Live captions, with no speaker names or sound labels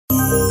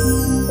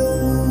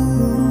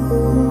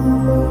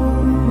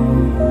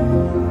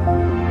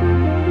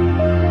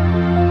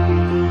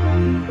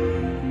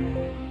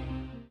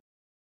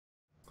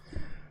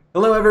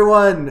Hello,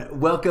 everyone.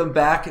 Welcome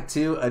back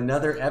to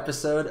another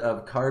episode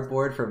of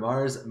Cardboard for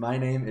Mars. My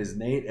name is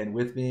Nate, and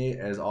with me,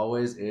 as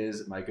always,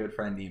 is my good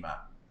friend Nima.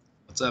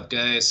 What's up,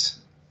 guys?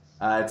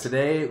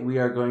 Today, we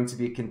are going to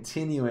be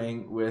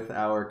continuing with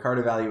our card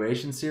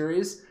evaluation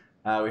series.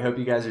 We hope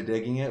you guys are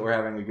digging it. We're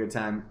having a good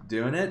time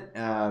doing it.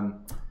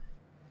 And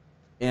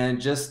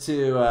just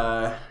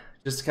to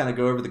kind of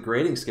go over the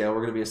grading scale,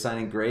 we're going to be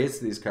assigning grades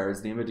to these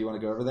cards. Nima, do you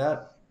want to go over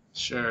that?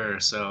 Sure.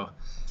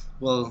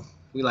 Well,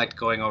 we like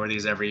going over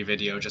these every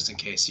video just in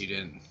case you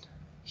didn't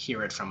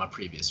hear it from a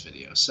previous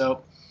video.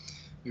 So,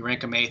 we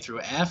rank them A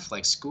through F,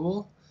 like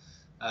school.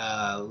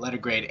 Letter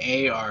grade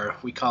A are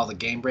we call the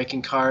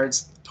game-breaking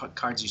cards,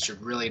 cards you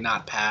should really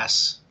not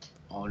pass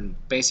on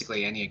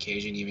basically any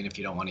occasion, even if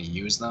you don't want to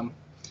use them.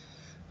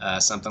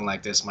 Something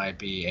like this might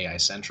be AI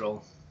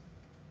Central.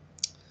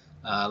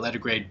 Letter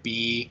grade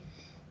B,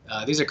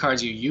 these are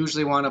cards you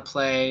usually want to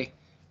play.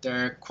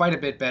 They're quite a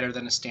bit better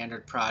than a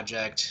standard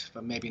project,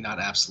 but maybe not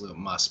absolute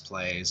must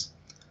plays.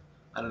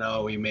 I don't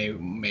know. We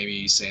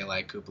maybe say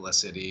like Cupola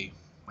City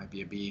might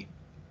be a B.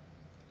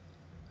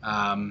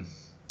 Um,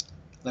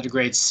 Letter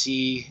grade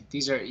C.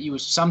 These are you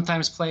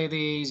sometimes play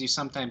these, you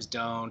sometimes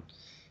don't.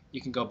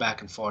 You can go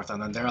back and forth on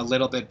them. They're a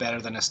little bit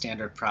better than a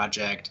standard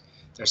project.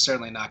 They're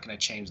certainly not going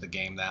to change the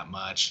game that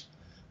much.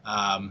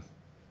 Um,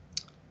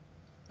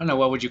 I don't know.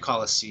 What would you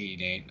call a C,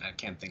 Nate? I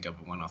can't think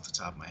of one off the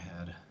top of my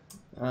head.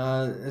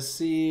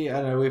 C.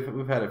 I don't know.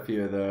 We've had a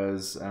few of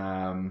those.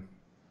 I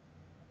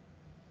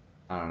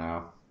don't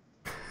know.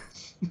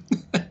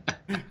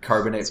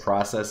 Carbonate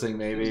processing,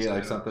 maybe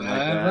like something like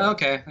that.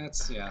 Okay,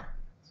 it's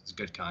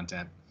good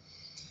content.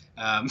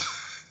 Um,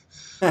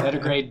 Letter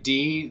grade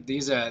D.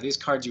 These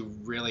cards you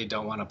really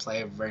don't want to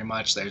play very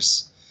much.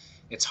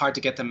 It's hard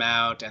to get them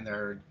out, and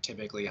they're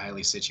typically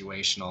highly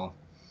situational.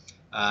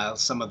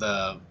 Some of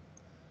the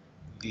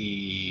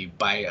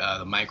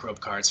microbe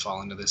cards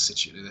fall into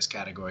this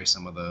category.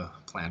 Some of the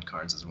plant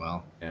cards as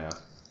well. Yeah.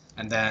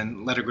 And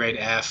then letter grade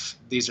F.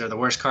 These are the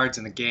worst cards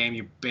in the game.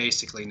 You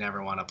basically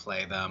never want to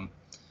play them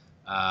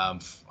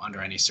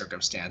under any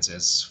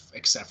circumstances,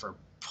 except for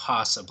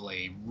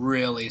possibly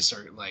really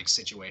like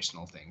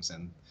situational things.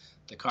 And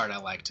the card I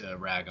like to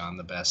rag on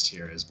the best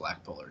here is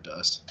Black Polar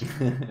Dust.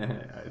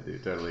 I do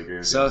totally agree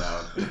with So, you on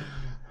that one.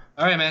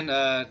 all right, man.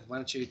 Why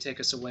don't you take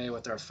us away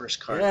with our first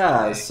card?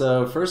 Yeah,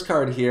 so first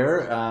card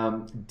here,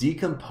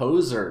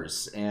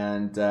 Decomposers.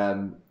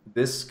 And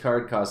this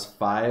card costs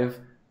 5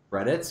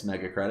 credits,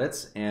 mega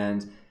credits,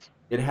 and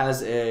it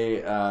has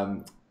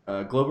a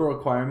global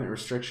requirement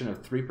restriction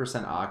of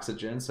 3%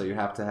 oxygen, so you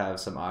have to have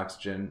some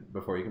oxygen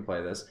before you can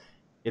play this.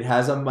 It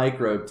has a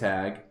microbe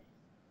tag,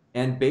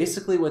 and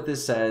basically what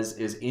this says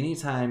is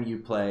anytime you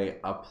play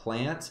a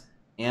plant,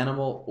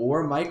 animal,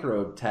 or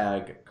microbe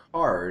tag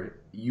card,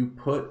 you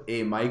put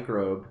a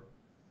microbe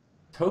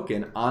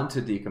token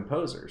onto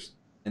Decomposers.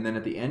 And then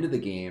at the end of the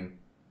game,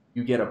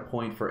 you get a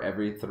point for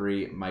every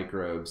 3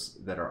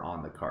 microbes that are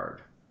on the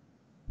card.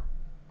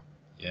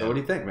 Yeah. So what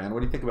do you think, man?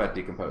 What do you think about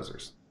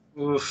Decomposers?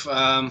 Oof.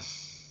 I'm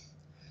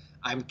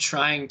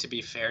trying to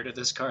be fair to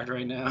this card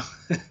right now.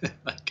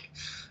 Like,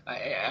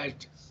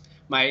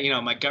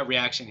 my gut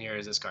reaction here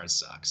is this card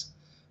sucks.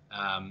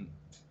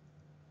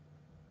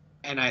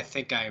 And I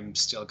think I'm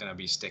still gonna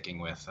be sticking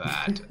with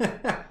that.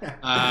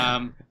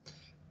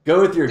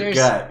 Go with your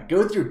gut. Go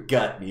with your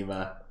gut,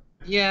 Nima.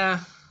 Yeah,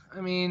 I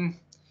mean,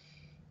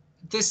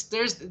 this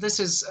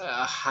is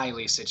a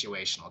highly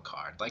situational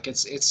card. Like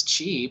it's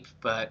cheap,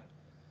 but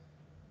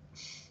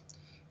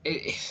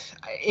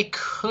it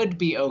could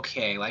be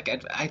okay. Like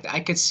I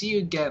could see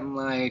you getting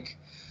like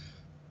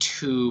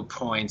 2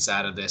 points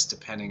out of this,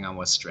 depending on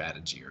what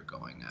strategy you're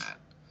going at.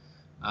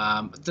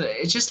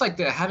 It's just like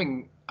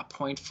having a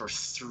point for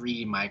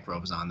 3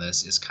 microbes on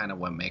this is kind of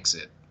what makes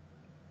it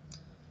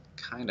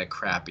kind of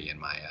crappy in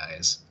my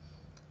eyes.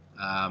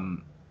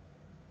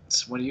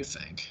 So what do you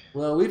think?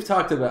 Well, we've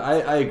talked about.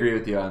 I agree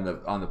with you on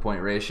the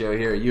point ratio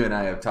here. You and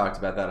I have talked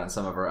about that on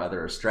some of our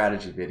other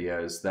strategy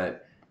videos.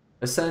 That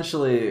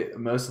essentially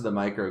most of the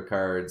micro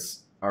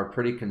cards are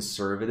pretty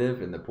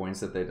conservative in the points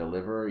that they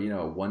deliver. You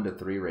know, a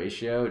 1-to-3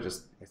 ratio.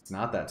 It's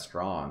not that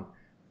strong.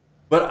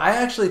 But I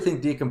actually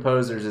think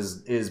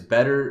Decomposers is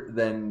better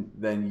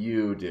than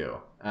you do.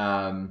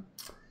 And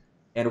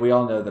we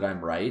all know that I'm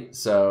right.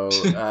 So,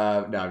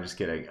 no, I'm just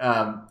kidding.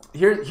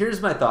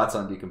 Here's my thoughts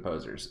on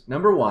Decomposers.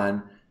 Number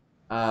one,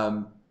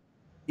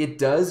 it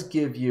does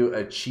give you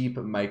a cheap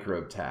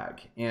microbe tag.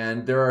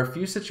 And there are a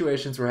few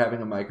situations where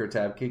having a micro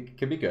tag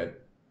can be good.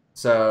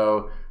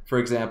 So, for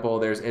example,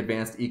 there's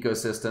Advanced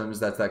Ecosystems.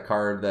 That's that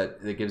card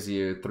that gives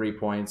you 3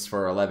 points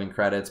for 11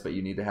 credits, but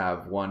you need to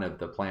have one of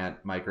the plant,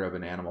 microbe,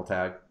 and animal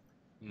tag.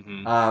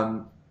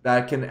 Mm-hmm.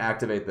 That can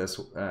activate this,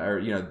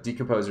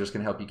 Decomposers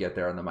can help you get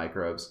there on the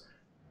microbes.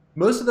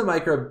 Most of the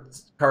microbe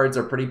cards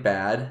are pretty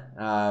bad.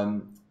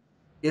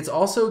 It's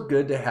also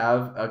good to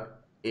have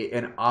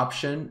an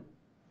option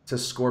to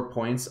score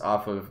points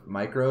off of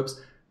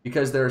microbes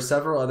because there are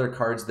several other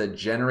cards that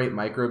generate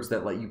microbes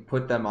that let you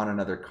put them on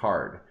another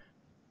card.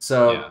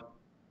 So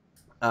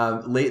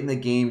late in the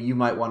game, you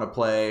might want to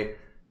play,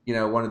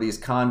 one of these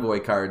convoy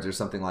cards or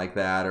something like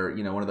that, or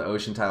one of the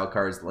ocean tile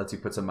cards that lets you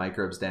put some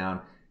microbes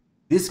down.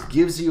 This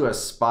gives you a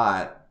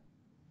spot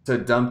to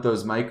dump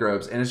those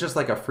microbes, and it's just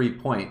like a free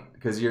point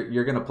because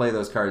you're going to play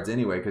those cards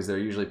anyway because they're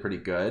usually pretty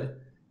good.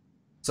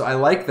 So I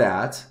like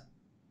that.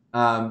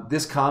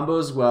 This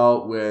combos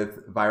well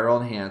with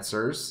viral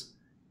enhancers.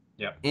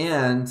 Yep.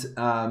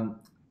 And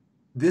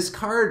this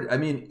card, I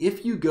mean,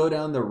 if you go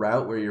down the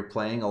route where you're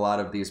playing a lot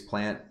of these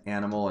plant,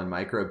 animal, and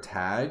microbe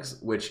tags,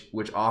 which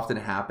often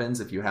happens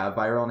if you have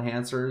viral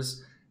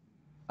enhancers,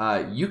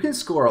 you can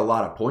score a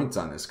lot of points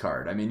on this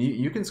card. I mean,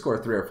 you can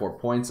score 3 or 4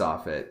 points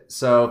off it.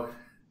 So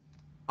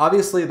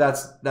obviously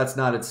that's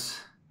not its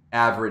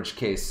average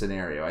case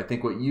scenario. I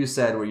think what you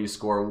said, where you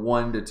score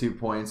 1 to 2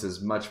 points,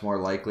 is much more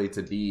likely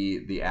to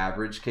be the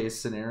average case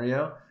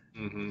scenario.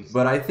 Mm-hmm.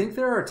 But I think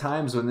there are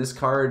times when this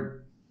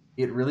card,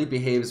 it really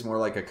behaves more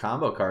like a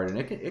combo card, and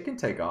it can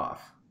take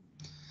off.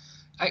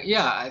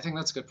 I think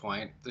that's a good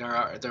point. There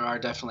are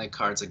definitely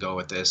cards that go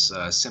with this.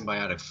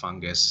 Symbiotic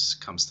fungus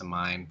comes to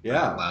mind.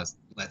 Yeah,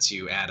 Lets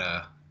you add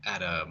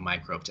a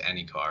microbe to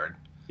any card.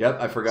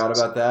 Yep, I forgot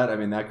about that. I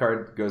mean, that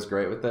card goes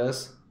great with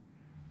this.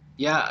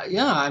 Yeah.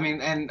 I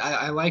mean, and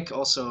I like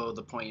also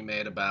the point you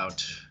made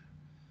about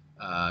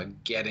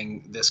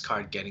getting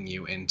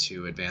you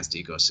into advanced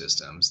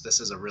ecosystems. This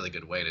is a really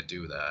good way to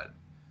do that.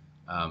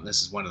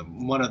 This is one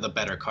of the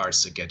better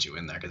cards to get you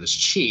in there because it's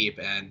cheap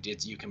and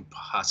you can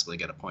possibly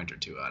get a point or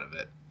two out of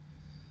it.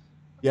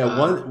 Yeah,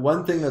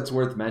 one thing that's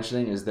worth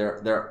mentioning is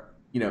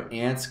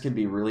ants can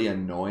be really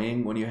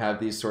annoying when you have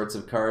these sorts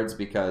of cards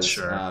because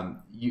Sure.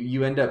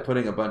 You end up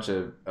putting a bunch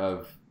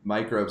of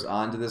microbes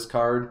onto this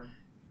card,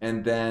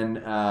 and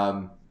then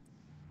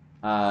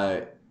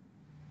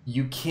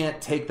you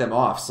can't take them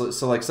off.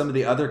 So like some of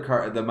the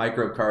other the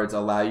microbe cards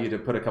allow you to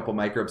put a couple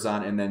microbes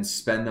on and then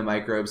spend the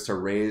microbes to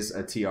raise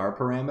a TR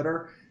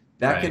parameter.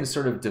 That Right. can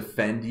sort of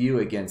defend you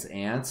against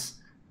ants.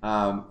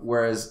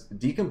 Whereas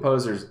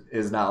Decomposers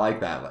is not like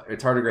that.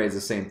 Tardigrade is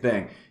the same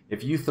thing.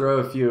 If you throw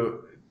a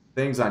few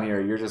things on here,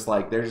 you're just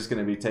like, they're just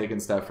going to be taking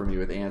stuff from you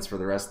with ants for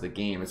the rest of the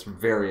game. It's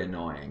very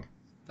annoying.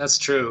 That's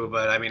true,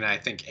 but I mean, I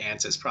think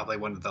ants is probably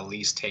one of the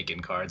least taken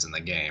cards in the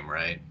game,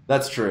 right?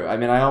 That's true. I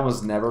mean, I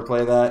almost never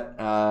play that.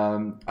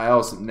 I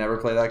also never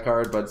play that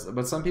card,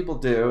 but some people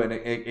do, and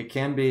it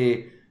can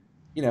be,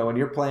 when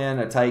you're playing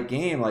a tight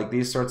game, like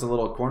these sorts of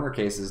little corner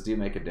cases do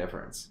make a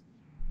difference.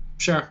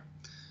 Sure.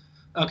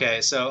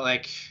 Okay, so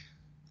like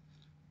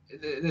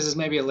this is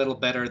maybe a little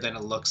better than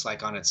it looks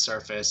like on its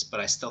surface, but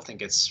I still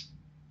think it's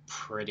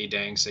pretty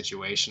dang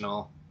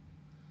situational.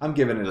 I'm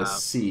giving it a Uh,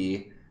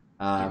 C.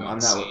 you're going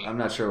C. I'm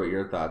not sure what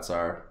your thoughts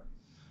are.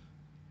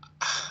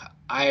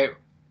 I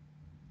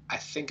I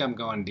think I'm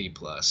going D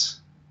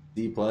plus.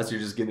 D plus. You're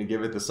just gonna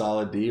give it the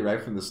solid D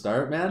right from the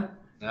start, man.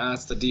 No,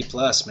 it's the D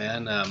plus,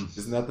 man.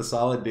 Isn't that the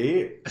solid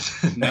D?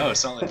 No,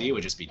 solid D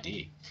would just be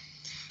D.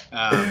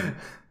 Um,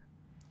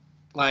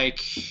 like,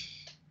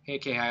 hey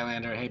K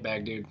Highlander, hey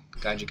Bag Dude,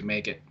 glad you can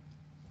make it.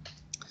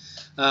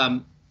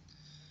 Um,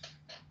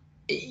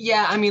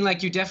 yeah, I mean,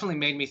 like you definitely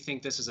made me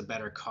think this is a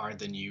better card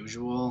than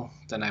usual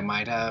than I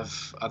might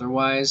have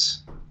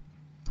otherwise.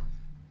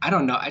 I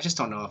don't know. I just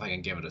don't know if I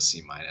can give it a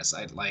C minus.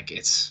 I like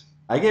it's.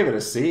 I gave it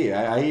a C.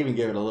 I even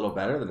gave it a little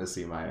better than a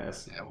C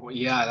minus.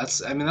 Yeah,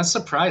 that's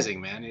surprising,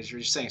 man. As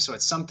you're saying, so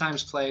it's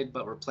sometimes played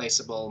but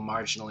replaceable,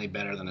 marginally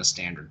better than a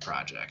standard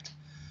project.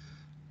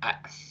 I,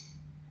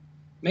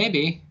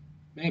 maybe.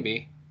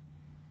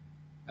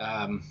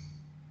 Um,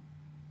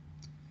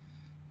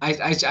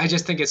 I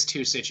just think it's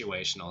too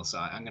situational, so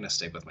I'm gonna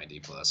stick with my D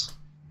plus.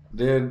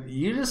 Dude,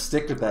 you just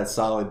stick with that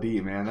solid D,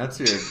 man. That's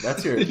your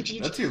that's your best.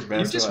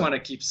 You just one. want to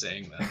keep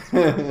saying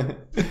that.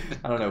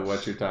 I don't know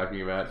what you're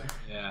talking about.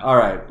 Yeah. All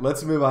right,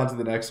 let's move on to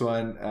the next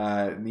one.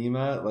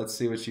 Nima, let's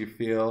see what you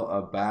feel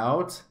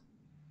about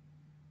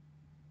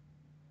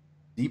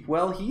deep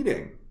well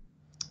heating.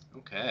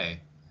 Okay.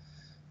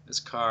 This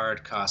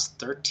card costs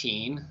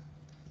 13.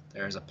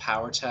 There's a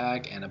power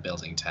tag and a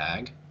building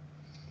tag.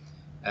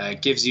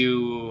 It gives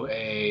you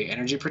a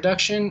energy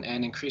production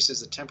and increases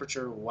the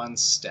temperature 1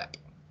 step.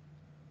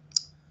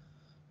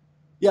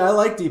 Yeah, I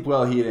like deep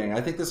well heating. I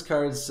think this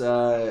card's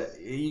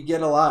you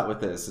get a lot with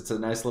this. It's a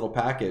nice little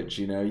package.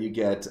 You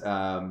get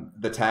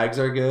the tags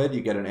are good.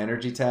 You get an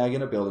energy tag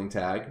and a building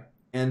tag,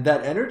 and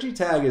that energy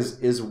tag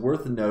is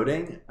worth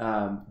noting.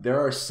 There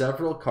are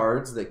several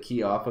cards that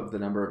key off of the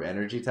number of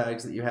energy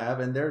tags that you have,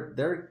 and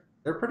they're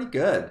pretty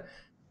good.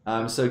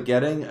 So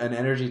getting an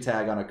energy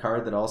tag on a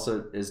card that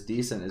also is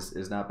decent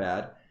is not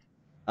bad.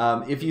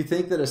 If you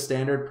think that a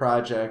standard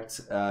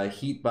project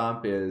heat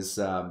bump is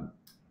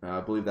I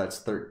believe that's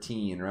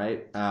 13,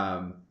 right?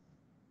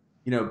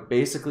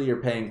 Basically you're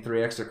paying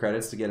 3 extra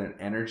credits to get an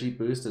energy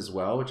boost as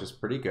well, which is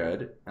pretty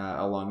good,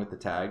 along with the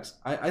tags.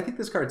 I think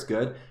this card's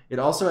good. It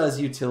also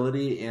has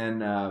utility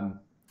in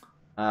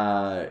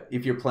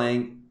if you're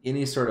playing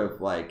any sort of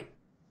like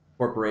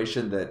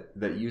corporation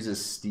that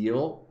uses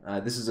steel.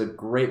 This is a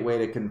great way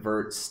to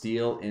convert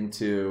steel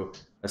into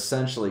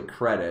essentially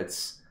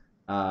credits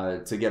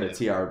to get a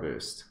TR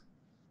boost.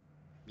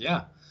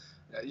 Yeah.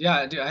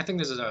 Yeah, dude, I think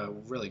this is a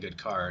really good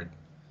card.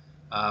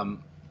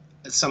 Um,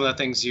 some of the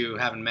things you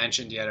haven't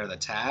mentioned yet are the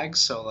tags.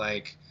 So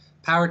like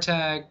power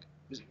tag,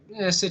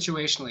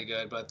 situationally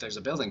good, but there's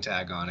a building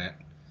tag on it.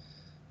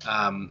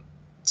 Um,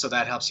 so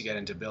that helps you get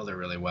into builder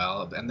really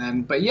well. And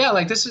then, but yeah,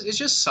 like this is it's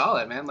just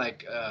solid, man.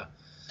 Like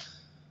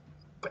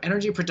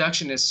energy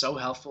production is so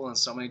helpful in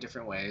so many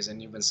different ways,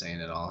 and you've been saying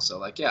it all. So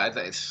like, yeah,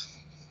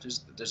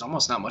 there's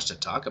almost not much to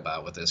talk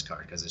about with this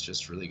card because it's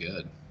just really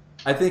good.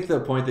 I think the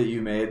point that you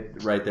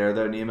made right there,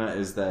 though, Nima,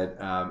 is that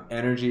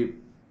energy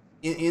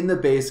in the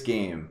base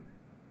game,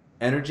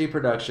 energy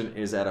production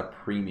is at a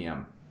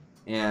premium,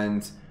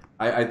 and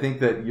I think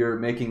that you're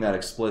making that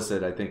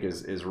explicit. I think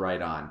is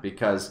right on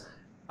because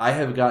I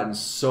have gotten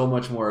so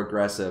much more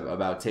aggressive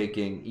about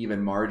taking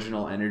even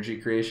marginal energy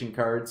creation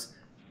cards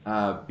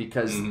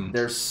because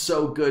they're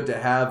so good to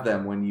have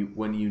them when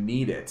you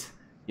need it.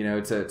 You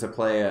know, to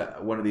play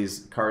one of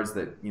these cards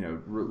that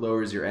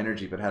lowers your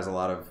energy but has a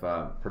lot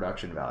of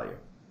production value.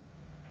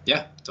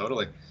 Yeah,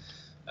 totally.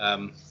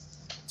 Um,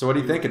 So what are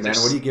you thinking, man?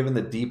 What are you giving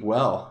the deep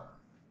well?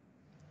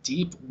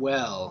 Deep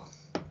well.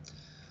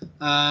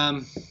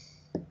 Um,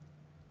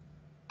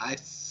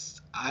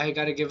 I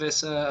gotta give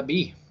this a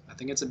B. I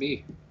think it's a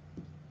B.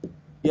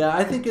 Yeah,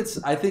 I think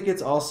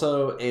it's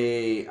also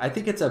I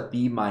think it's a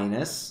B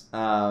minus.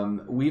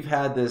 We've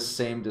had this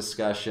same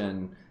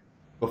discussion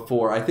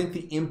before. I think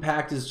the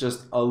impact is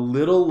just a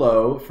little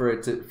low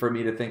for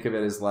me to think of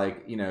it as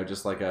like,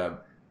 just like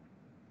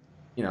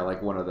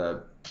like one of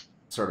the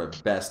sort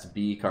of best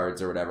B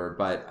cards or whatever.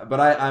 But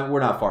we're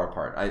not far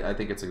apart. I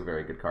think it's a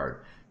very good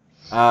card.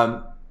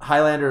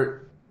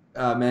 Highlander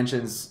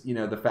mentions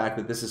the fact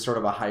that this is sort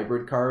of a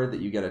hybrid card,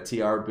 that you get a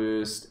TR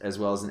boost as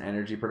well as an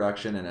energy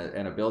production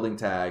and a building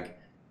tag,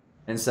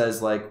 and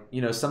says like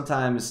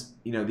sometimes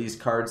these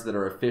cards that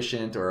are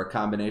efficient or a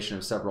combination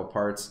of several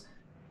parts,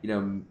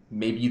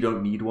 maybe you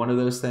don't need one of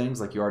those things,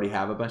 like you already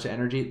have a bunch of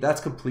energy.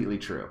 That's completely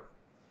true.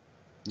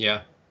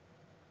 Yeah.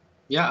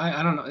 Yeah,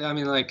 I don't know. I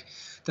mean, like,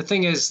 the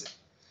thing is,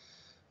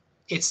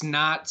 it's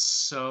not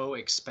so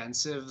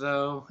expensive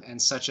though,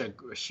 and such a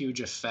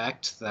huge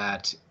effect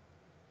that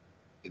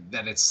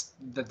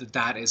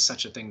is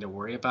such a thing to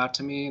worry about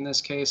to me in this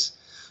case.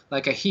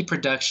 Like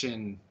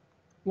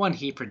one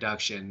heat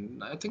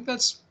production, I think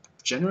that's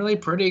generally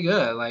pretty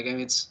good. Like, I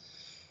mean, it's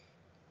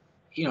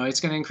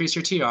going to increase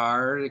your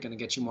TR, it's going to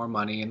get you more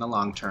money in the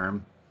long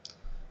term.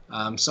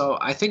 So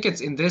I think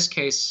it's in this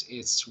case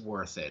it's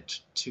worth it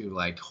to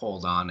like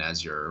hold on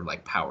as your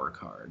like power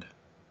card.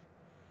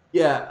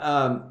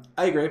 Yeah,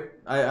 I agree.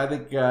 I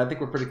think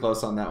we're pretty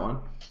close on that one.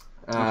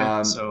 Okay,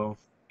 Um, so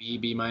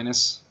B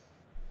minus.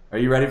 are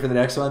you ready for the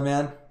next one,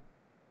 man?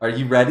 Are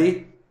you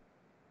ready?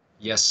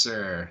 Yes,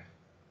 sir.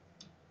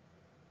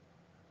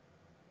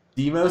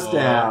 Demos Oh,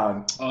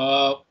 down.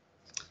 oh.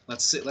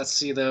 Let's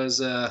see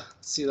those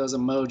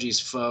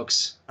emojis,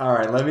 folks. All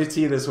right, let me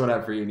tee this one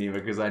up for you, Neva,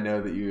 because I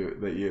know that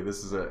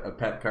this is a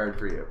pet card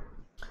for you.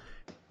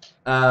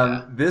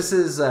 Yeah. This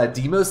is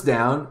Demos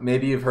down.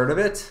 Maybe you've heard of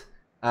it.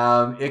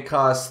 It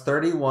costs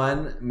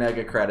 31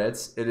 mega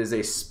credits. It is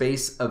a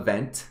space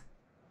event.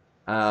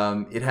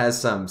 It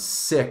has some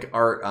sick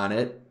art on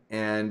it,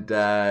 and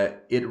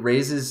it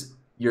raises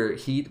your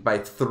heat by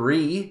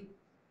 3.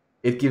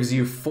 It gives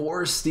you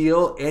 4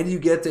 steel, and you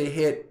get to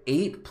hit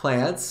 8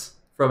 plants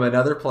from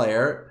another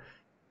player.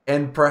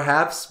 And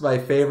perhaps my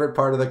favorite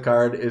part of the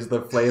card is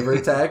the flavor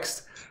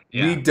text. We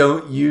Yeah.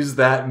 don't use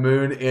that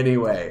moon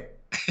anyway.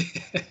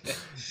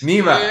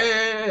 Nima,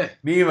 Yeah.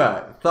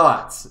 Nima,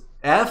 thoughts?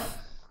 F?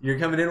 You're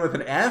coming in with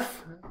an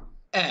F?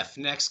 F,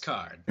 next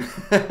card.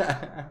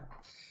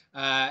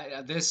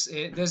 This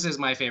is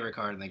my favorite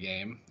card in the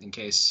game, in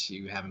case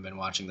you haven't been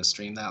watching the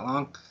stream that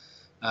long.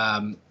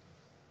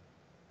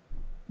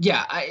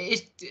 Yeah,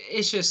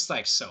 it's just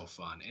like so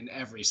fun in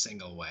every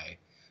single way.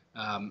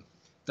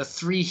 The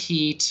 3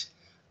 heat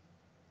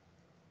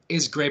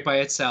is great by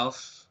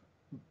itself,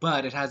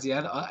 but it has the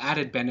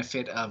added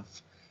benefit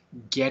of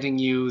getting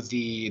you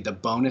the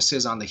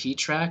bonuses on the heat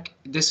track.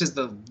 This is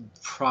the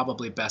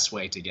probably best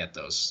way to get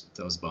those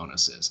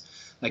bonuses.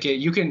 Like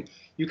you can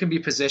be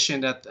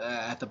positioned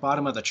at the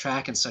bottom of the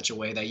track in such a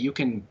way that you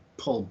can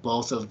pull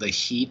both of the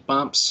heat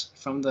bumps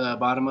from the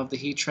bottom of the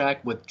heat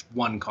track with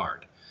one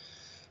card.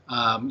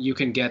 You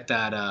can get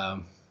that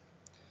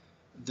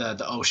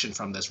the ocean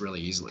from this really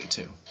easily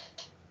too.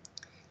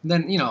 And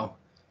then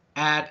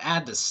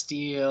add the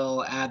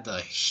steel, add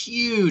the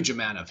huge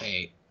amount of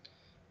hate.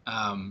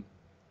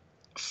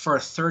 For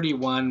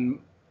 31,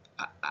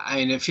 I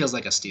mean, it feels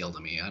like a steal to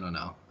me. I don't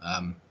know.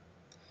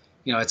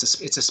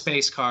 It's a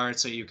space card,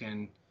 so you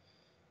can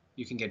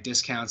get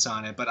discounts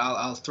on it. But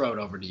I'll throw it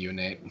over to you,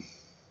 Nate.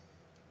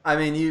 I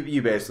mean,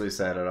 you basically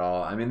said it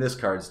all. I mean, this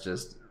card's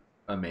just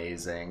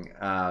amazing.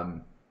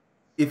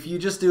 If you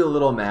just do a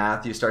little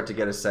math, you start to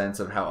get a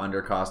sense of how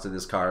undercosted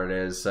this card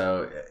is.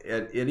 So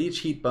at each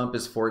heat bump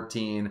is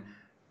 14.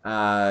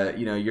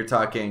 You're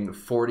talking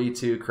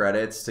 42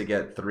 credits to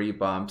get 3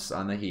 bumps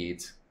on the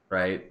heat,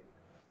 right?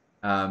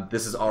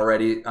 This is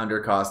already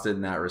undercosted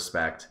in that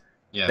respect.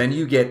 Yeah. Then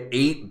you get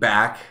 8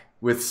 back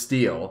with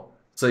steel.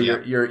 So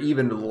Yep. you're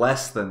even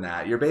less than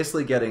that. You're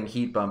basically getting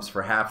heat bumps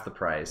for half the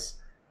price.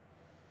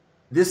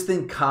 This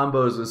thing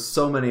combos with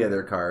so many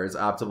other cards,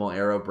 optimal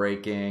arrow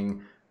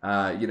braking,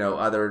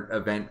 other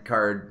event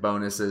card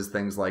bonuses,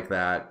 things like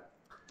that.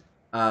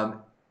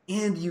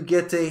 And you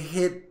get to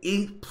hit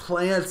 8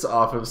 plants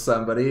off of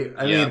somebody.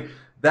 I Yep. mean,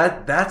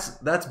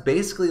 that's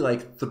basically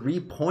like 3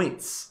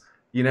 points.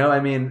 I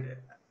mean,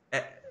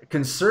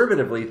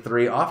 conservatively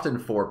 3, often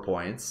 4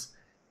 points,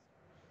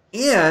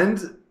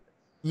 and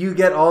you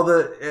get all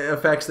the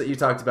effects that you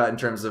talked about in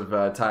terms of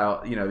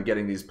tile.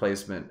 Getting these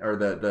placement or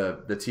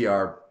the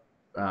TR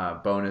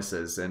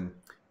bonuses, and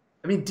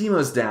I mean,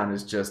 Deimos down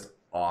is just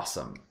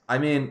awesome. I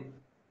mean,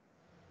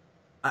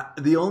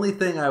 the only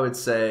thing I would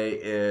say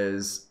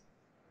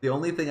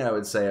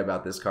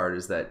about this card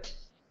is that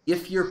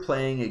if you're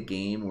playing a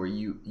game where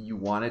you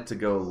want it to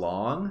go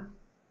long,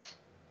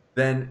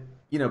 then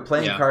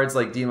playing Yeah. cards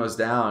like Deimos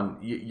down,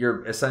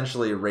 you're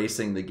essentially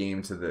racing the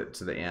game to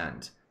the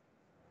end.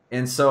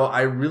 And so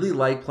I really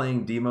like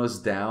playing Deimos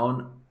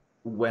down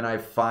when I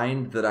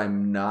find that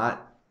I'm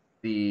not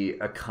the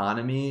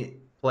economy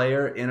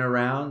player in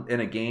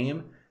a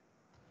game,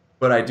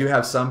 but I do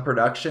have some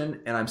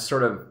production, and I'm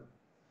sort of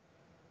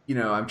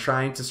I'm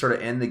trying to sort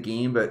of end the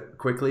game but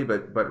quickly,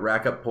 but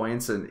rack up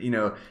points. And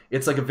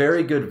it's like a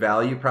very good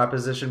value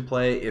proposition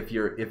play if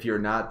you're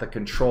not the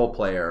control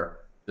player,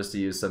 just to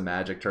use some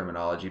Magic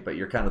terminology, but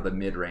you're kind of the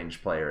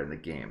mid-range player in the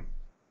game.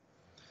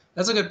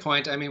 That's a good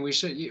point. I mean, we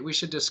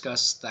should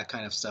discuss that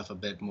kind of stuff a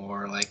bit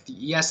more. Like,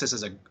 yes, this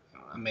is a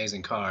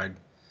amazing card.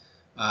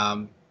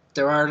 Um,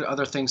 there are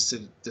other things to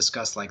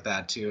discuss like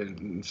that too.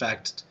 In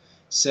fact,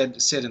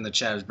 Sid in the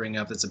chat is bringing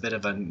up it's a bit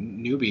of a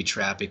newbie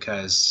trap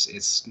because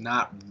it's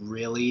not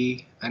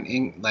really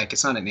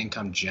it's not an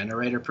income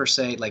generator per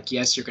se. Like,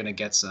 yes, you're going to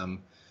get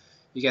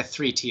you get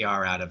 3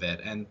 TR out of it,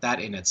 and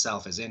that in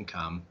itself is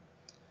income.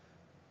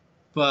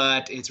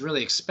 But it's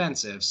really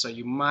expensive, so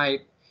you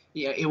might,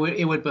 yeah, it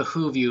would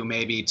behoove you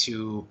maybe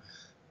to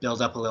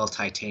build up a little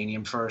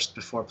titanium first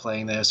before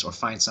playing this, or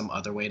find some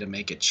other way to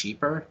make it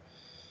cheaper.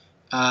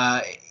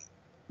 Uh,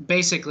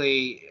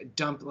 Basically,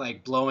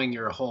 blowing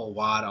your whole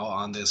wad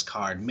on this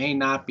card may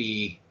not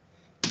be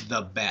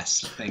the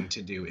best thing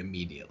to do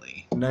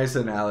immediately. Nice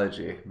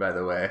analogy, by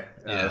the way,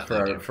 Yeah,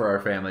 for thank you. our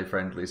family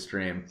friendly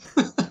stream.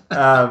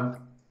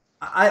 um,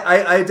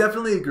 I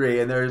definitely agree,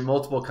 and there's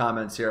multiple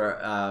comments here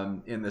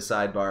in the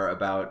sidebar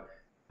about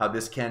how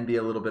this can be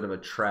a little bit of a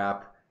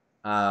trap.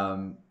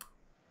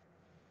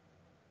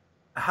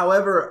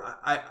 However,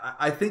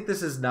 I think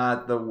this is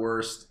not the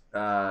worst.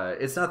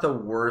 It's not the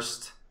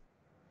worst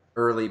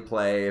early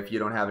play if you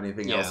don't have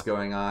anything else Yeah,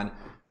 going on.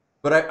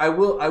 But I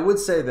would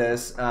say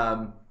this: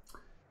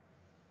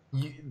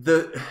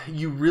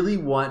 you really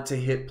want to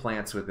hit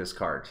plants with this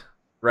card,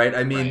 right? I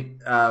right. mean,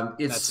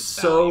 it's That's its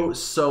value.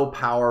 so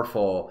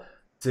powerful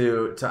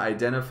to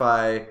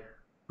identify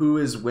who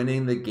is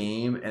winning the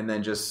game and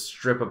then just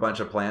strip a bunch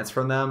of plants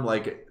from them.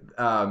 Like,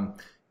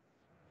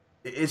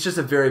 it's just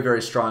a very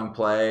very strong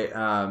play.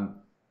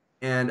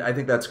 And I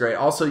think that's great.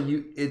 Also,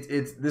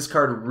 it's this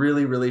card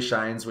really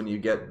shines when you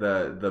get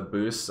the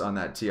boosts on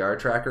that TR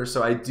tracker.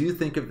 So I do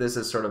think of this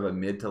as sort of a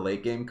mid to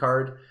late game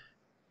card.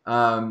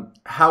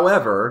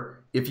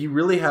 However, if you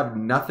really have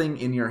nothing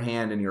in your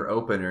hand and you're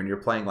open, and you're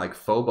playing like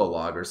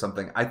Phobolog or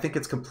something, I think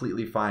it's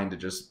completely fine to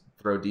just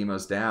throw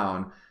Deimos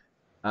down.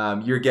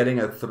 You're getting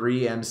a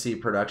 3 MC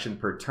production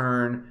per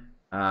turn.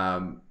 I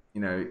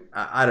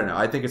don't know.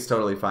 I think it's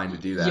totally fine to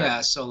do Yeah,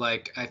 that. so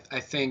like I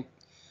think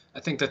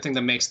the thing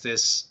that makes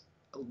this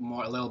a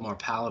little more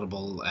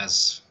palatable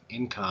as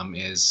income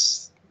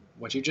is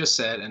what you just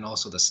said, and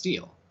also the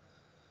steal.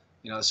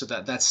 So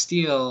that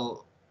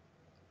steal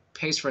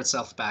pays for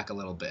itself back a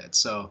little bit.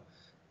 So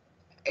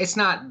it's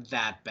not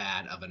that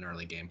bad of an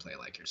early gameplay,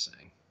 like you're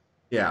saying.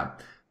 Yeah.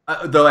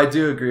 Though I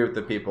do agree with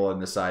the people in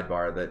the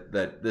sidebar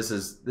that this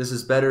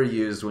is better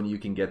used when you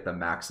can get the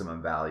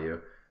maximum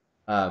value.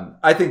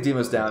 I think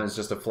Deimos down is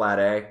just a flat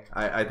A.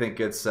 I think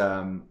it's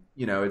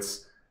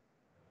it's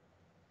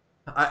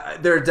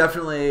there are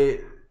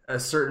definitely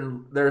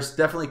there's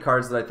definitely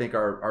cards that I think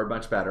are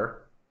much better.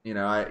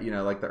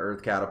 Like the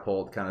Earth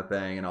Catapult kind of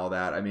thing and all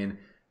that. I mean,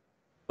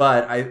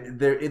 but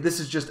this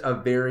is just a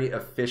very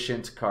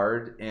efficient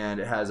card, and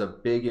it has a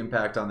big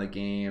impact on the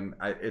game.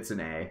 It's an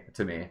A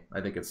to me.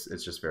 I think it's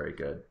just very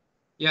good.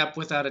 Yep,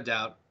 without a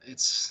doubt,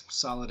 it's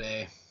solid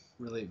A.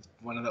 Really,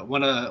 one of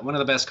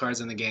the best cards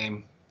in the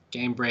game.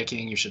 Game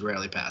breaking. You should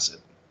rarely pass it.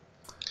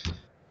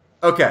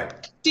 Okay,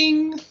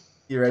 Ding.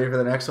 you ready for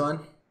the next one?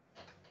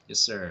 Yes,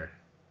 sir.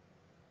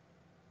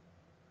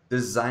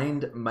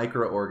 Designed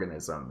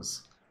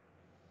microorganisms.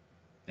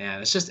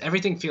 Man, it's just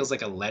everything feels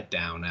like a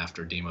letdown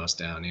after Demos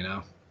down.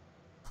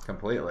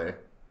 Completely.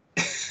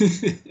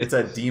 It's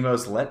a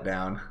Deimos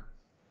letdown.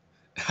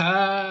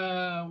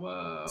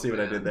 Whoa, See what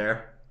I did man.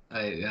 there?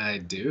 I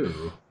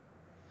do.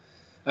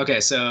 Okay,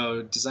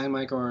 so design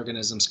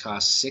microorganisms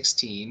cost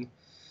 16.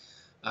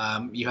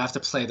 You have to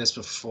play this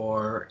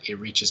before it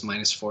reaches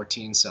minus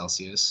 14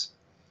 Celsius.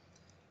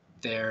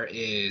 There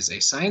is a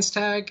science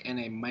tag and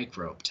a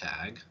microbe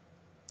tag.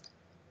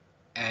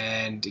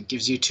 and it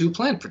gives you 2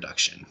 plant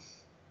production.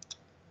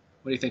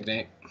 What do you think,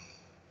 Nate?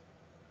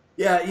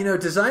 Yeah,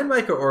 design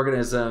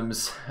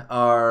microorganisms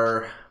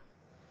are.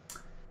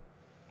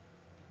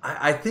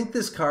 I think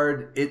this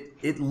card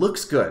it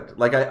looks good.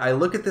 Like I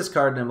look at this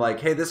card and I'm like,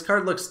 hey, this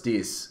card looks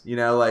decent.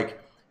 Like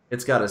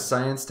it's got a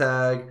science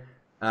tag,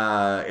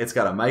 it's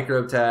got a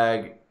microbe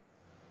tag.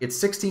 It's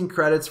 16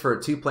 credits for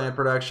a 2 plant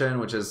production,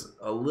 which is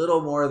a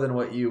little more than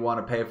what you want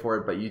to pay for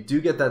it, but you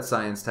do get that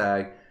science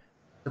tag.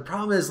 The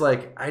problem is,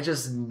 like, I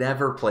just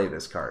never play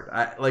this card.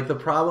 The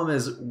problem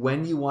is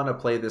when you want to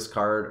play this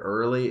card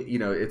early,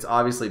 it's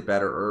obviously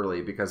better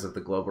early because of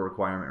the global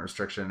requirement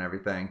restriction and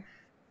everything.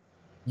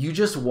 You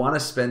just want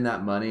to spend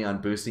that money on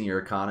boosting your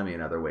economy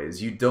in other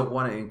ways. You don't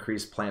want to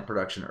increase plant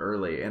production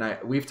early. And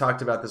we've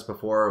talked about this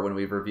before when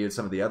we've reviewed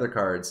some of the other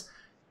cards.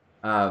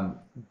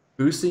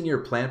 Boosting your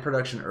plant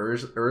production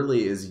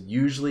early is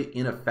usually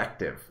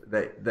ineffective.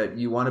 That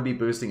you want to be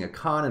boosting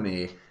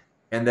economy,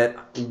 and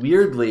that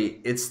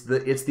weirdly it's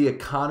the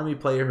economy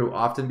player who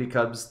often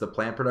becomes the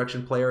plant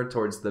production player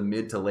towards the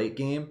mid to late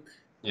game.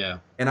 Yeah.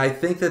 And I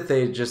think that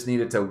they just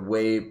needed to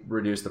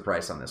reduce the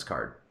price on this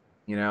card.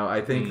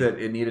 I think that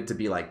it needed to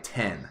be like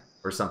 10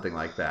 or something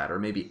like that, or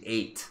maybe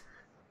 8.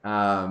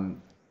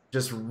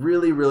 Just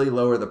really, really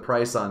lower the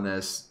price on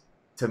this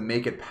to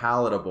make it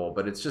palatable,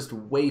 but it's just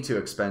way too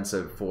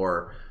expensive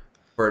for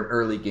an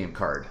early game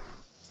card.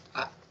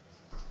 I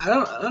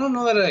don't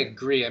know that I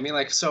agree. I mean,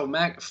 like, so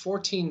Mac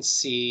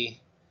 14C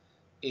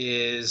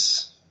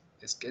is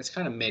it's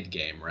kind of mid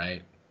game,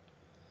 right?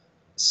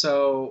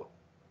 So,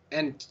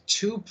 and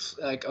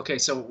okay,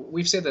 so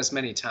we've said this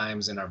many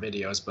times in our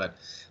videos, but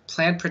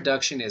plant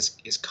production is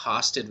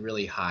costed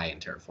really high in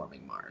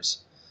terraforming Mars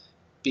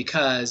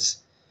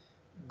because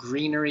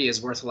greenery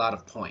is worth a lot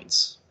of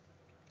points.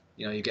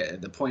 You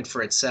get the point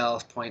for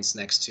itself, points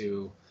next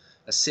to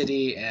a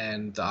city,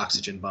 and the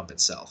oxygen bump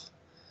itself.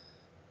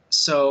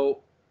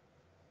 So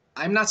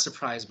I'm not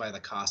surprised by the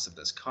cost of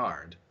this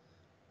card.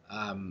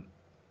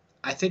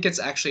 I think it's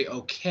actually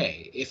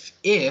okay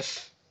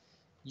if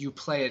you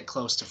play it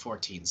close to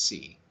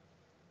 14C.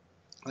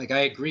 Like, I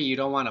agree, you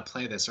don't want to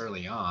play this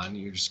early on.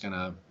 You're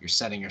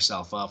setting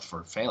yourself up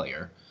for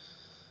failure.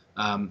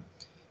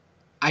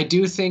 I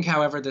do think,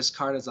 however, this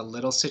card is a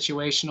little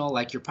situational.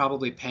 Like, you're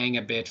probably paying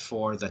a bit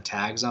for the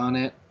tags on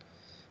it,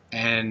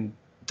 and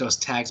those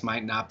tags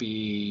might not be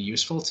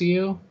useful to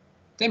you.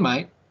 They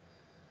might.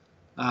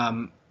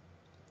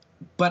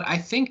 But I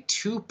think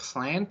 2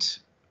 plant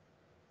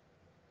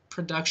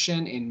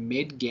production in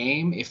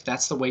mid-game, if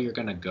that's the way you're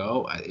going to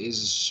go,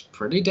 is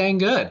pretty dang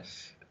good.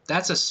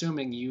 That's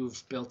assuming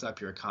you've built up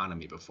your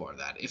economy before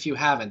that. If you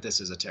haven't, this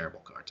is a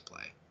terrible card to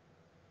play.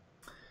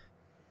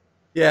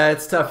 Yeah,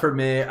 it's tough for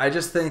me. I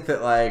just think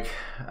that, like,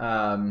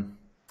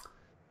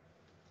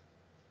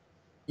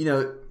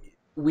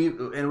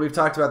 we've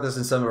talked about this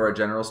in some of our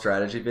general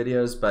strategy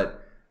videos,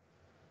 but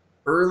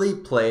early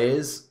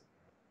plays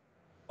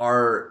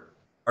are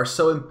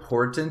so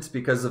important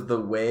because of the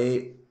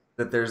way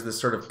that there's this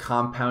sort of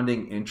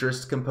compounding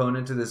interest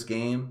component to this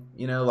game.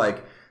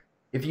 Like,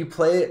 if you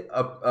play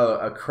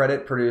a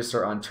credit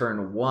producer on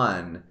turn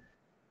 1,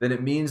 then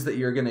it means that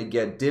you're going to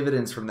get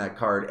dividends from that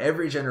card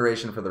every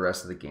generation for the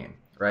rest of the game,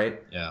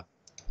 right? Yeah,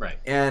 right.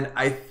 And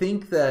I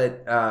think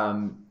that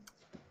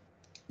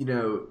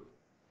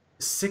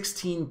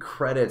 16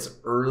 credits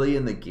early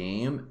in the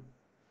game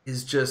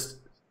is just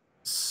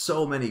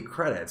so many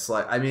credits.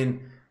 Like, I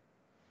mean,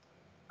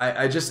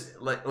 I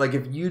just like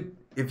if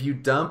you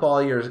dump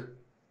all your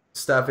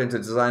stuff into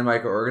design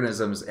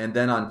microorganisms and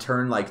then on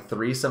turn like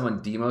 3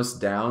 someone Deimos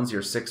downs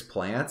your 6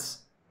 plants,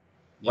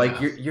 like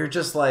you're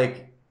just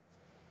like,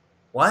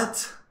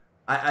 what?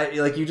 I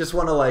like, you just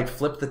want to like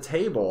flip the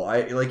table.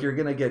 Like, you're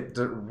gonna get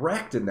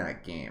wrecked in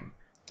that game.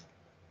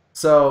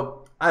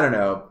 So I don't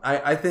know.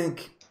 I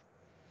think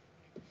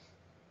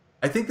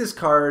this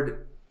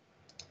card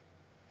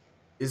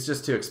is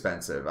just too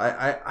expensive.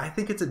 I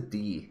think it's a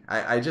D.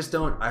 I just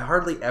don't. I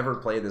hardly ever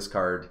play this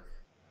card.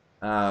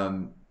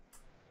 I'm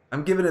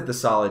giving it the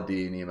solid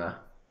D, Nima.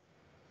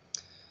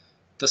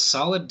 The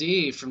solid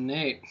D from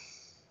Nate.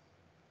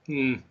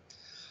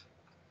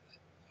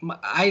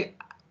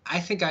 I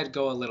think I'd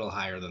go a little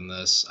higher than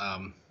this.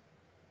 I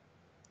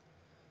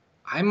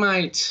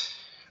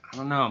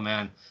don't know,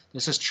 man.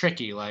 This is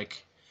tricky.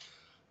 Like,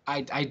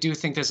 I do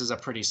think this is a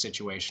pretty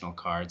situational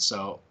card,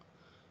 so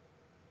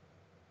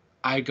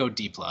I'd go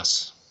D+.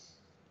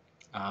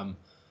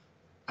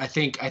 I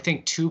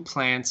think 2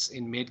 plants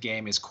in mid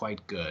game is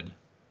quite good.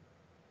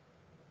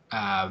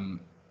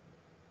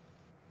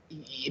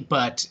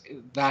 But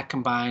that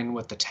combined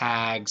with the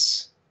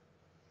tags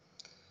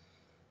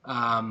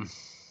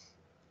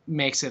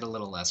makes it a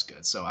little less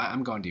good. So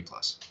I'm going D+.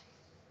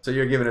 So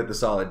you're giving it the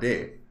solid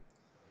D?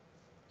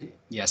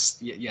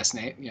 Yes,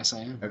 Nate. Yes, I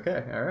am.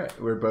 Okay, all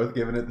right. We're both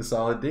giving it the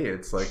solid D.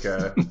 It's like,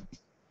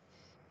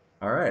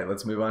 all right,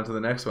 let's move on to the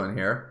next one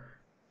here.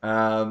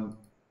 All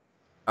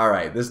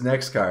right, this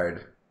next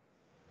card,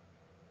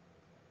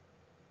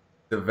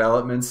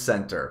 Development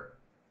Center.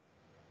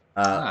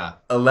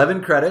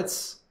 11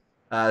 credits,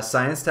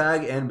 Science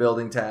tag and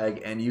building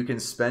tag, and you can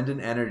spend an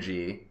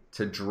energy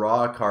to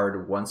draw a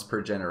card once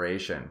per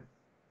generation.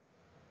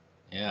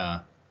 Yeah.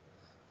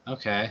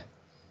 Okay.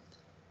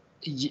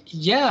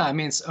 Yeah, I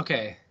mean,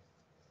 okay.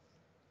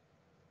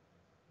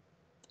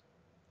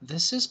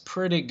 This is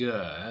pretty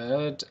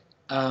good.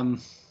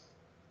 Um,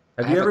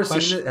 I Have you have a ever seen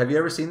question. it? Have you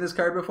ever seen this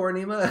card before,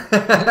 Nima?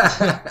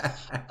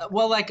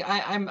 Well, like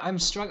I'm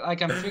struggling.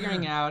 Like I'm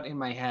figuring out in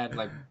my head.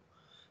 Like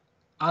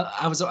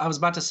I was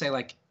about to say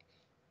like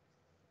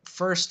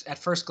at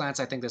first glance,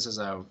 I think this is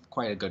a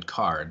quite a good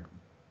card.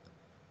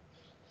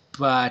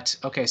 But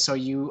okay, so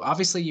you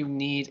obviously you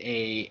need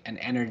an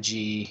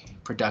energy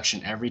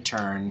production every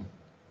turn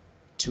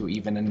to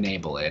even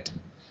enable it.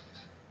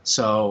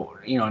 So,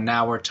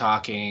 now we're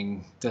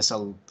talking this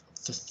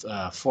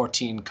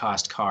 14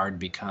 cost card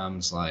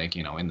becomes like,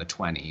 in the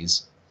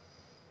 20s.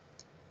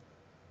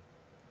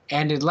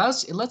 And it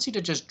lets you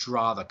to just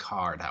draw the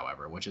card,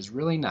 however, which is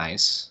really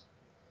nice.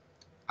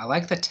 I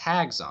like the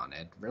tags on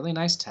it. Really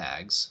nice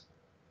tags.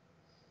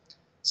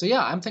 So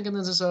yeah, I'm thinking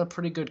this is a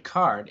pretty good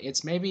card.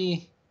 It's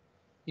maybe,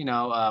 you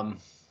know,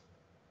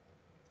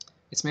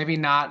 it's maybe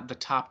not the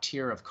top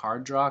tier of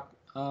card draw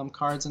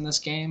cards in this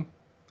game,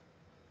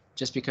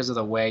 just because of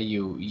the way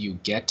you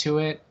get to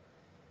it.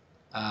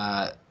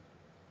 Uh,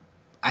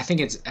 I think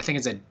it's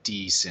a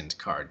decent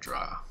card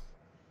draw.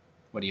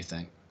 What do you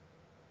think?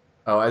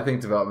 Oh, I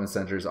think Development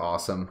Center is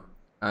awesome.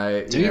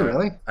 Do you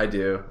really? I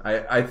do.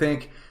 I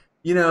think,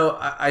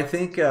 I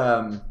think,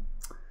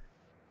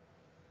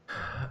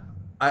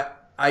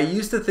 I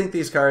used to think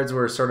these cards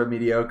were sort of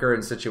mediocre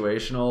and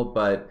situational,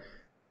 but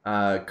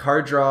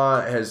card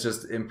draw has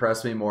just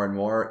impressed me more and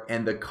more.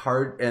 And the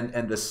card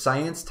and the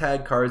science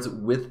tag cards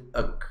with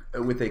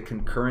a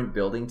concurrent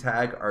building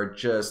tag are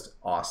just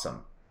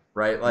awesome,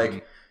 right? Mm-hmm.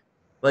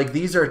 Like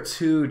these are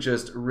two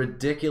just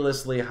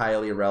ridiculously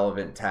highly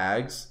relevant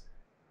tags,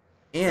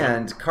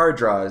 and card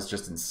draw is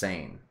just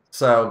insane.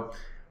 So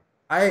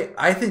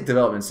I think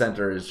Development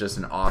Center is just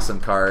an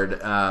awesome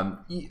card.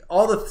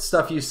 All the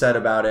stuff you said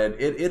about it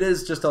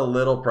is just a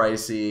little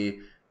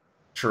pricey.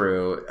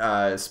 True.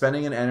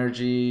 Spending an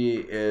energy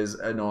is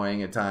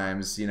annoying at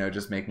times,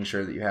 just making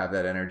sure that you have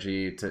that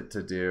energy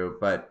to do.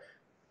 But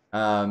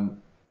I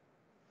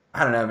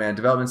don't know, man.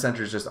 Development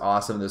Center is just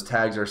awesome. Those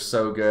tags are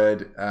so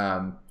good.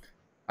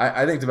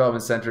 I think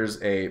Development Center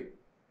is a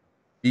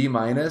B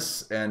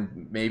minus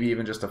and maybe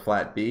even just a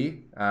flat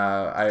B.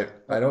 I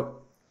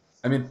don't.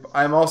 I mean,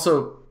 I'm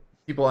also,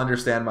 people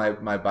understand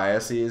my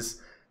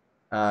biases.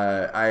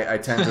 I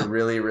tend to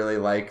really really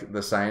like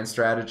the science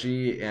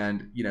strategy,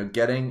 and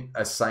getting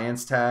a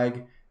science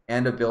tag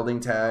and a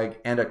building tag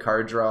and a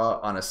card draw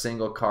on a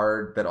single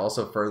card that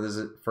also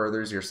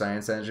furthers your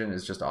science engine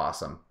is just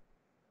awesome.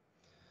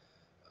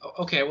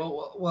 Okay,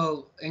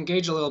 well,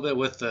 engage a little bit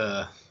with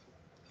the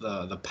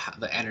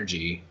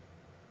energy,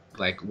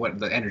 like what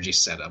the energy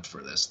setup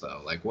for this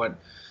though. Like what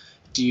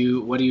do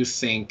you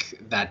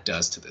think that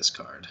does to this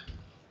card?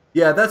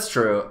 Yeah, that's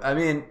true. I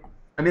mean,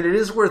 it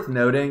is worth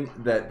noting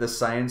that the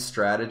science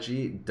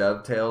strategy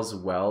dovetails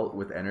well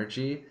with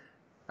energy,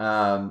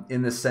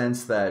 in the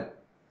sense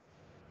that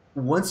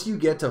once you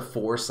get to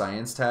 4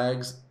 science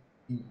tags,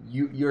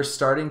 you're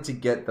starting to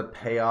get the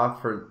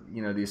payoff for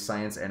these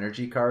science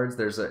energy cards.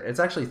 It's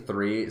actually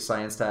 3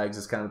 science tags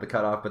is kind of the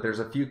cutoff, but there's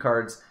a few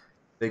cards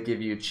that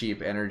give you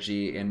cheap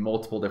energy in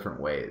multiple different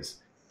ways.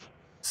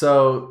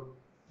 So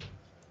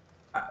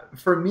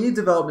for me,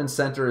 Development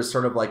Center is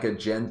sort of like a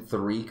Gen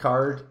 3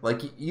 card.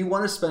 Like, you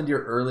want to spend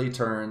your early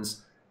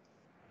turns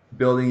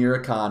building your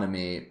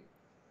economy,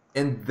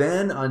 and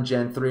then on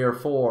Gen 3 or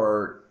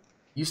 4,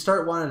 you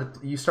start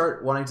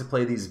wanting to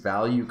play these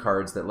value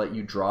cards that let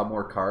you draw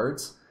more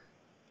cards.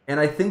 And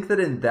I think that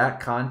in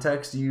that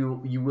context,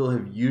 you will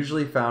have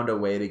usually found a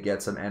way to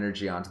get some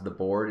energy onto the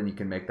board, and you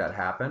can make that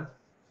happen.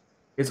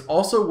 It's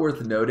also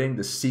worth noting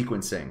the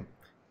sequencing,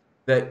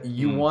 that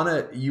you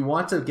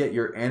want to get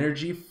your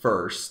energy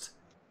first,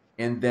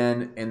 and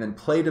then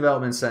play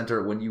Development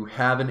Center when you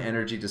have an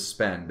energy to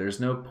spend. There's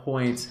no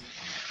point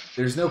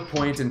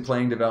in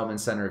playing Development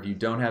Center if you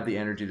don't have the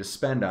energy to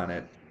spend on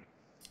it.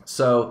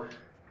 So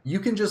you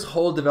can just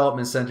hold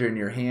Development Center in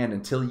your hand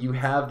until you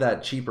have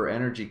that cheaper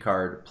energy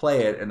card,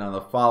 play it, and on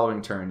the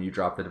following turn you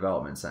drop the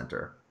Development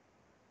Center.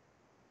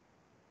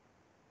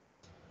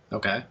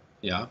 Okay,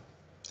 yeah, I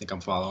think I'm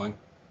following.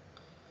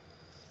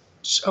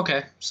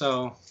 Okay,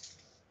 so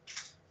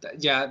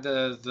yeah,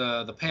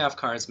 the payoff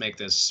cards make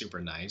this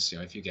super nice.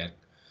 If you get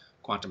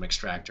Quantum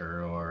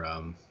Extractor or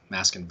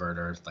Mass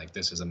Converter, like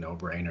this is a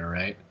no-brainer,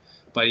 right?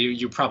 But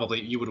you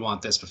would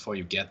want this before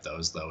you get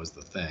those, though, is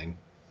the thing.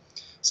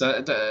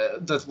 So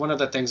the one of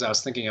the things I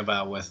was thinking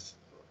about with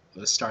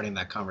starting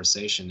that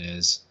conversation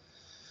is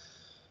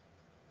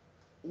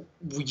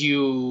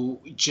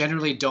you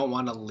generally don't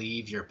want to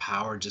leave your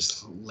power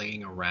just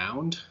laying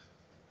around,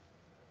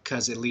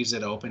 because it leaves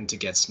it open to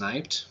get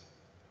sniped.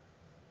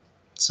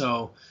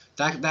 So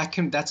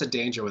that's a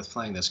danger with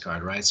playing this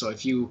card, right? So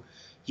if you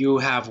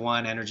have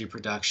 1 energy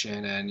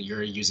production and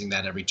you're using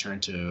that every turn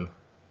to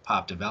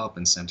pop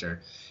Development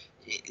Center,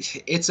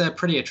 it's a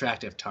pretty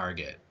attractive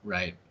target,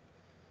 right?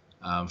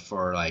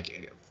 For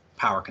like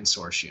power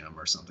consortium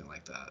or something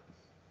like that.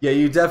 Yeah,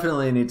 you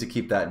definitely need to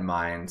keep that in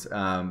mind.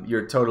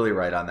 You're totally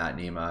right on that,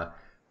 Nima.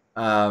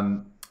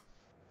 Um,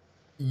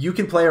 you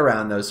can play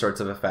around those sorts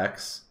of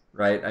effects,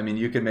 right? I mean,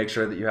 you can make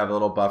sure that you have a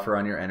little buffer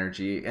on your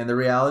energy. And the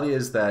reality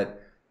is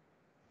that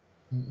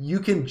you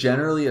can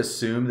generally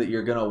assume that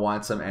you're going to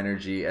want some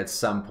energy at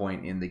some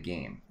point in the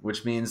game,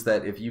 which means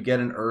that if you get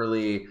an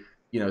early,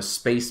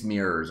 space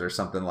mirrors or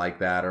something like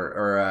that,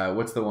 or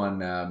what's the one,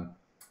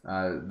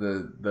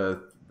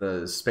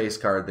 the space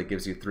card that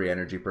gives you 3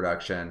 energy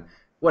production,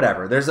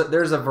 whatever. There's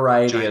a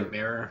variety Giant of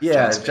mirror.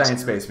 yeah, Giant giant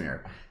space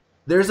mirror.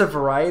 There's a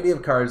variety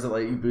of cards that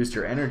let you boost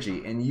your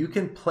energy, and you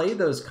can play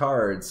those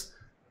cards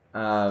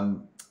that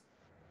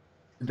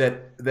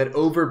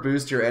over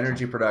boost your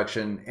energy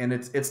production, and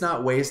it's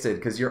not wasted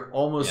because you're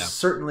almost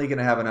certainly going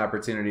to have an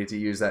opportunity to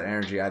use that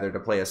energy either to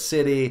play a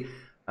city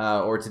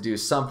or to do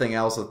something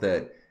else with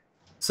it.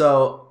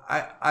 So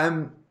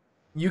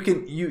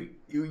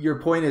your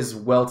point is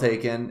well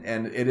taken,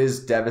 and it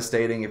is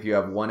devastating if you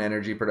have 1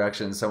 energy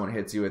production, someone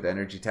hits you with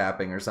energy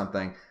tapping or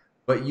something,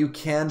 but you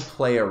can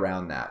play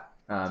around that.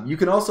 You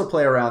can also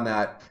play around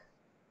that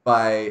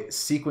by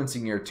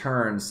sequencing your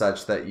turns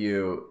such that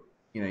you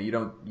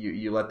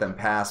let them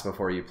pass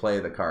before you play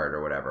the card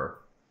or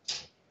whatever.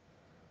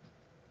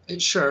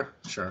 Sure.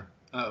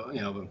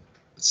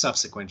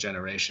 Subsequent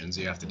generations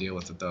you have to deal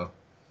with it though.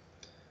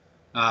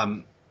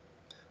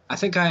 I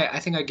think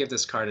I give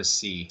this card a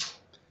C.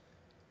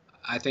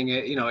 I think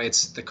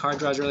it's the card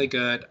draw is really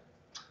good.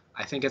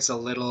 I think it's a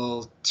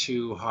little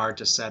too hard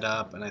to set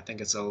up, and I think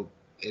it's a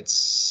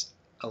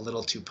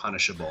little too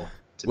punishable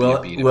to be a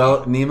B to me.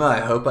 Well, Nima, I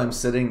hope I'm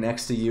sitting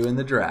next to you in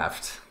the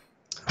draft.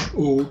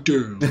 Oh,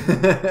 damn.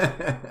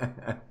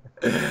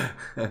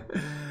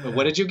 But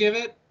what did you give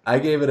it? I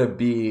gave it a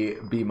B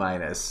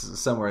minus,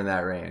 somewhere in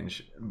that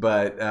range.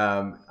 But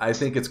I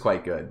think it's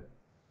quite good.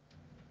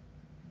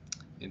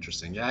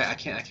 Interesting. Yeah, I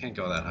can't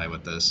go that high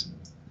with this.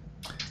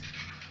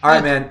 All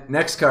right, man.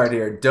 Next card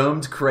here,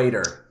 Domed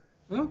Crater.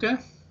 Okay.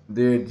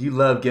 Dude, you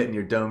love getting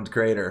your domed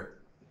crater.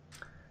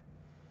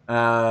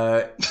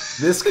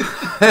 This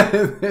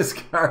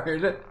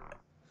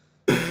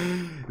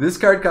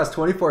card costs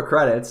 24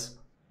 credits.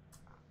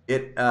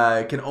 It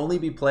can only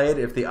be played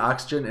if the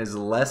oxygen is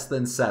less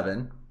than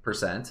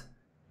 7%.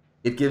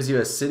 It gives you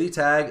a city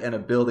tag and a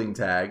building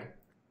tag.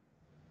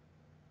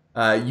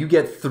 You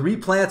get 3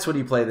 plants when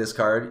you play this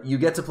card. You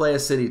get to play a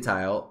city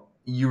tile.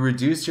 You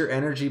reduce your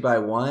energy by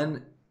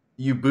 1.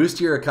 You boost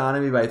your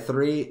economy by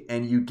 3,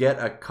 and you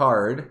get a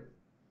card.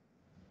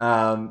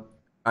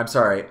 I'm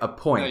sorry, a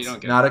point, no,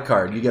 not a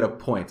card. Okay. You get a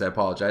point. I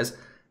apologize.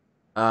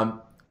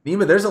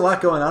 Nima, there's a lot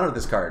going on with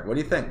this card. What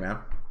do you think, man?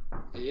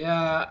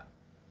 Yeah,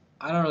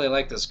 I don't really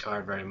like this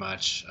card very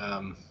much.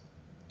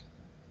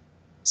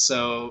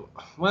 So,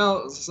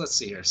 well, let's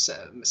see here.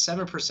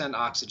 7%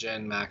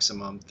 oxygen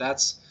maximum. That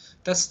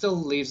still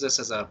leaves this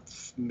as a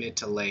mid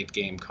to late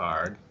game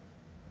card.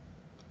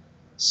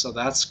 So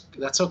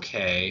that's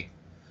okay.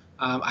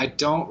 I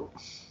don't.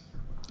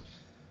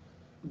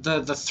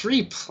 The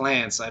 3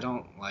 plants I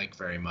don't like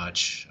very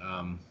much.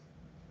 You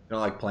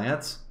don't like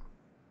plants?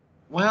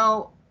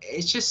 Well,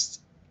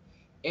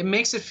 it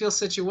makes it feel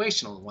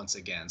situational once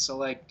again. So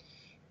like,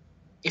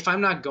 if I'm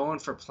not going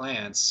for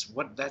plants,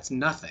 that's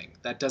nothing.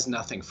 That does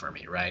nothing for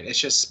me, right? It's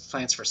just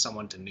plants for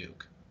someone to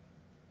nuke.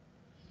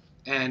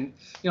 And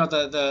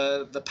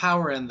the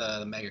power and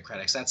the mega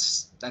credits,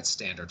 that's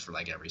standard for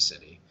like every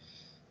city,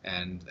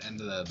 and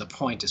the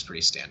point is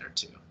pretty standard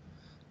too.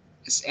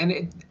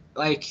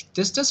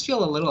 This does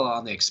feel a little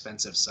on the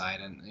expensive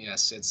side, and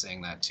Sid's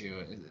saying that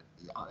too.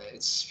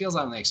 It feels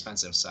on the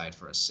expensive side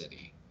for a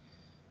city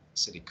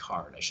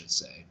card, I should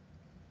say.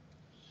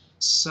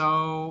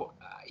 So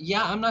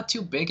yeah, I'm not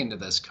too big into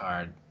this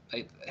card.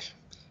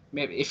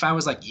 Maybe if I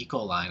was like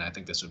Ecoline, I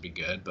think this would be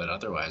good, but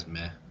otherwise,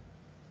 meh.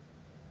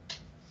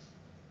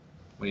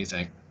 What do you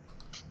think?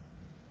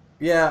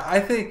 Yeah, I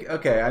think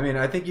okay. I mean,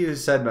 I think you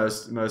said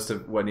most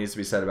of what needs to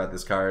be said about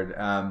this card.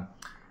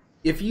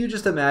 If you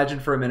just imagine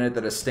for a minute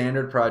that a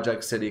standard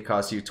project city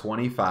costs you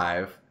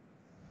 25,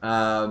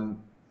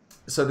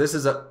 so this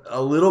is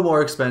a little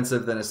more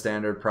expensive than a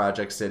standard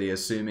project city,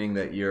 assuming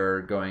that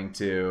you're going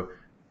to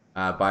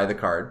buy the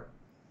card.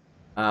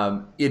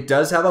 It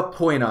does have a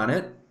point on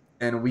it,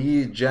 and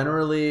we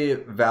generally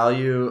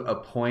value a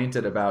point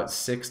at about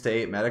 6 to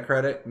 8 mega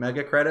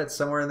credits,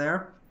 somewhere in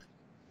there.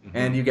 Mm-hmm.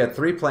 And you get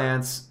 3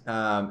 plants.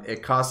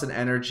 It costs an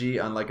energy,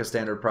 unlike a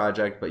standard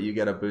project, but you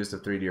get a boost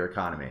of 3 to your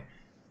economy.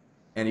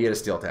 And you get a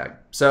steel tag.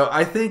 So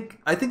I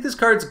think this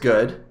card's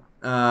good.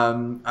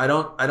 I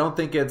don't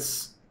think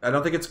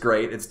it's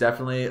great. It's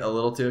definitely a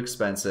little too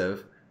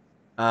expensive.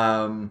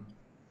 I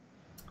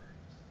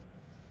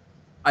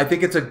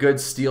think it's a good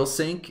steel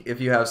sink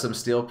if you have some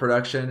steel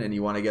production and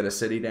you want to get a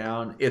city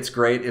down. It's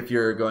great if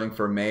you're going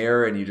for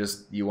mayor and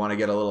you want to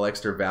get a little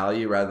extra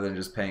value rather than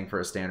just paying for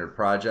a standard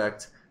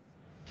project.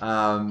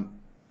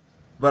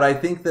 But I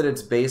think that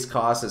its base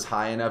cost is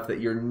high enough that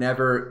you're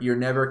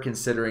never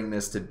considering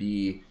this to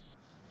be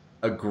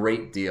a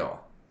great deal.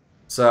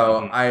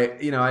 So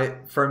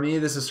Hmm. for me,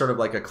 this is sort of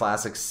like a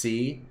classic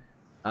C.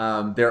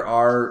 There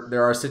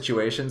are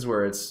situations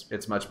where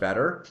it's much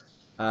better,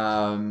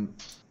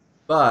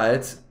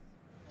 but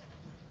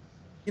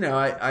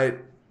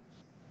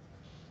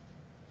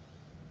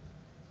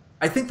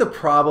I think the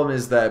problem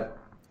is that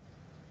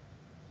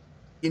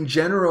in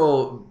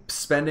general,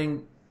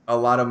 spending a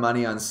lot of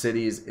money on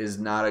cities is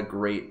not a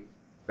great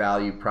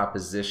value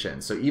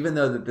proposition. So even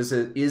though that this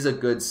is a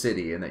good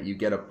city and that you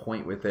get a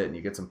point with it and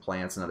you get some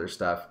plants and other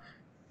stuff,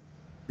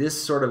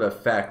 this sort of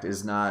effect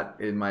is not,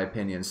 in my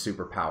opinion,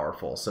 super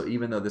powerful. So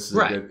even though this is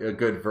Right. a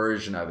good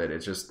version of it,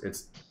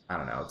 it's I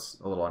don't know, it's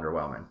a little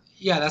underwhelming.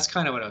 Yeah, that's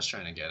kind of what I was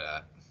trying to get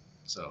at.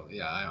 So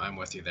yeah, I'm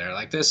with you there.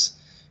 Like this,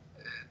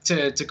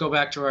 to go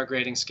back to our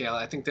grading scale,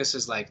 I think this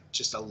is like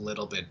just a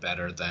little bit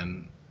better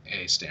than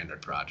a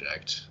standard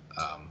project.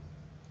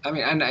 I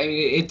mean, and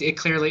it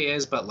clearly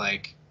is, but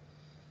like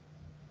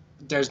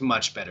there's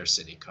much better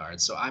city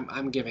cards. So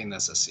I'm giving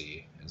this a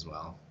C as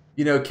well.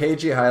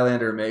 KG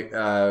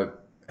Highlander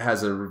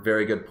has a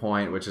very good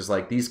point, which is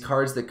like these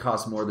cards that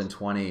cost more than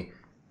 20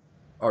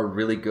 are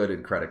really good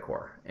in credit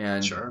core,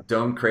 and Sure.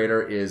 Dome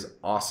Crater is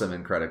awesome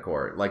in credit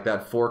core. Like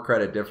that 4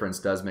 credit difference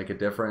does make a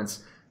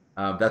difference.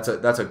 That's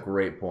a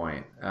great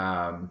point.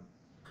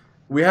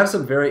 We have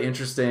some very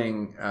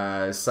interesting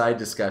side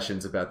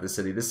discussions about the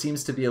city. This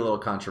seems to be a little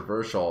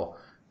controversial.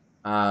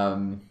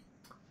 Um,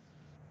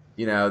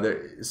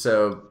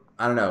 so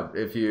I don't know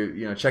if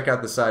check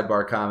out the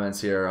sidebar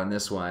comments here on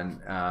this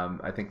one.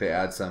 I think they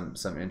add some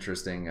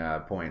interesting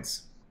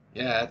points.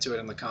 Yeah, add to it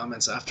in the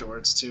comments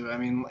afterwards too. I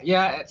mean,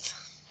 yeah,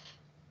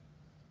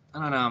 I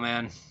don't know,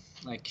 man.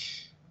 Like,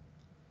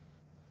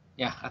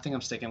 yeah, I think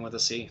I'm sticking with a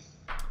C.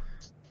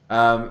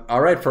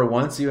 All right, for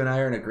once, you and I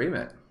are in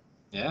agreement.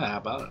 Yeah, how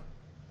about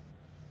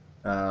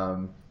it?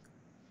 Um,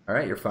 all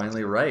right, you're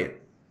finally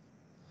right.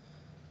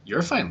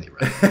 You're finally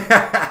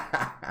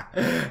right.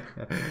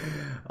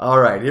 All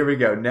right, here we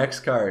go.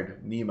 Next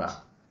card,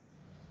 Nima.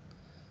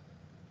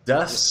 Yes,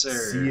 Dust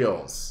sir.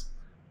 Seals.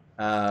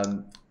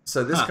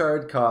 So this Huh.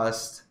 card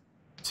costs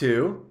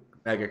 2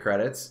 mega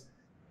credits.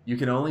 You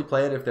can only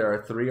play it if there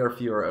are 3 or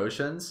fewer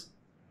oceans.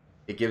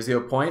 It gives you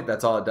a point.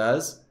 That's all it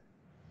does.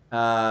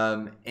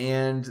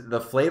 And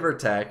the flavor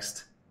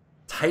text,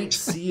 tight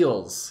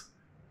seals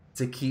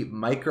to keep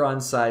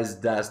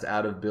micron-sized dust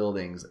out of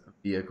buildings,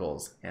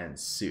 vehicles, and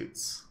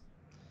suits.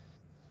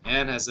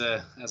 And as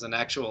an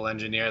actual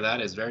engineer,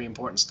 that is very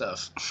important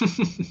stuff.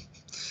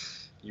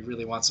 You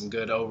really want some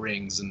good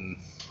O-rings and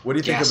What do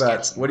you think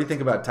gaskets.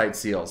 about And tight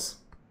seals?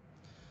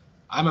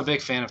 I'm a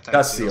big fan of tight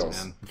Dust seals,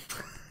 seals. man.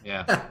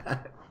 Yeah.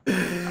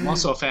 I'm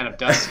also a fan of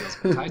dust seals,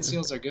 but tight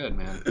seals are good,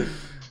 man.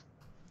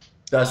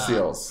 Dust Um,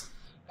 seals.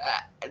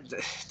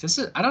 this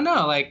is I don't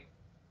know, like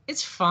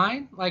it's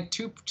fine. Like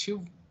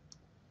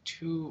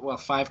well,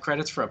 5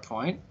 credits for a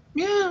point.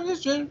 Yeah,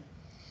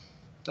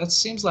 that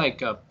seems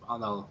like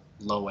on the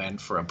low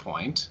end for a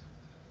point.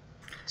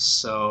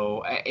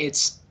 So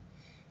it's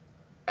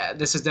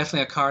this is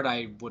definitely a card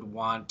I would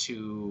want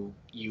to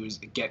use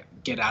get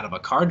out of a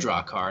card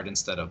draw card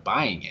instead of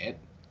buying it.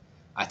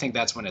 I think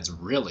that's when it's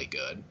really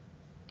good.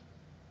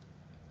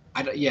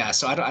 Yeah,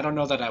 so I don't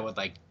know that I would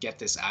like get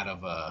this out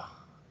of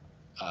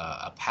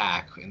a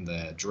pack in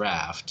the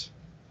draft.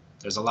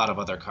 There's a lot of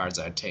other cards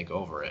I'd take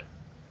over it.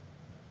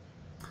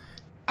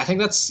 I think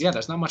that's yeah.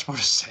 There's not much more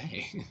to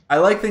say. I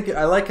like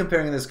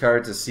comparing this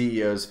card to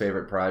CEO's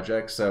favorite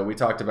project. So we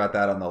talked about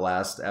that on the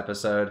last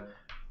episode.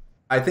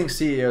 I think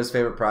CEO's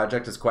favorite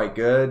project is quite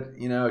good.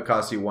 It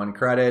costs you 1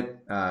 credit,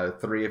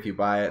 3 if you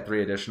buy it,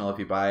 3 additional if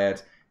you buy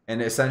it,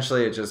 and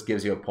essentially it just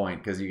gives you a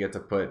point because you get to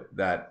put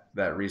that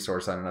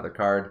resource on another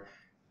card.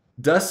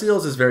 Dust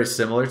Seals is very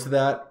similar to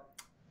that.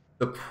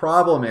 The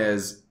problem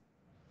is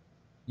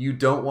you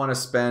don't want to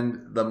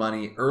spend the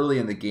money early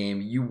in the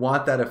game. You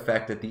want that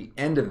effect at the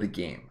end of the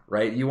game,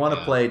 right? You want to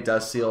Yeah, play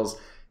Dust Seals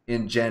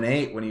in Gen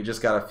 8 when you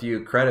just got a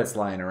few credits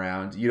lying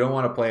around. You don't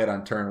want to play it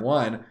on turn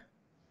 1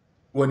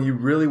 when you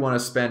really want to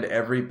spend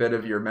every bit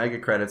of your mega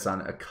credits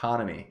on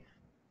economy.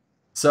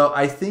 So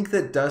I think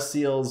that Dust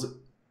Seals,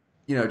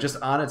 just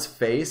on its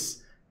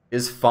face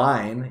is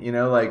fine.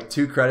 Like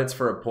 2 credits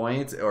for a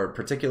point, or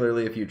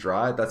particularly if you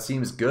draw it, that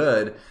seems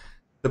good.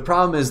 The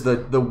problem is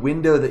the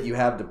window that you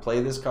have to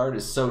play this card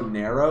is so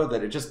narrow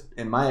that it just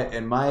in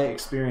my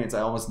experience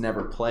I almost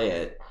never play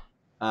it.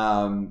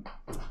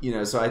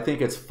 So I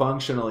think it's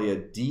functionally a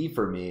D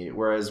for me.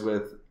 Whereas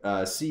with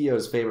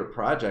CEO's favorite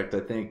project, I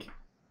think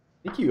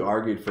you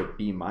argued for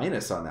B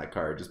minus on that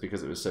card just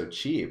because it was so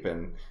cheap,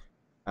 and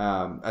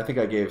I think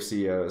I gave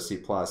CEO a C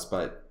plus.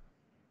 But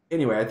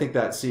anyway, I think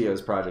that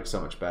CEO's project is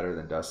so much better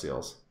than Dust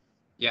Seals.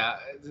 yeah,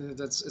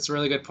 it's a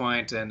really good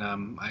point, and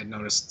I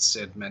noticed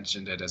Sid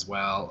mentioned it as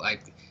well.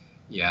 Like,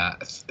 yeah,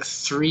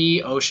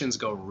 3 oceans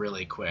go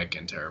really quick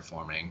in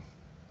terraforming,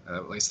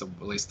 at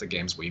least the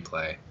games we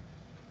play.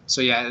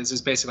 So yeah, it's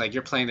just basically like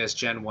you're playing this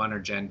Gen 1 or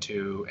Gen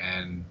 2,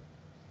 and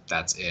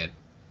that's it.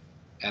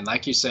 And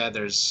like you said,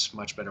 there's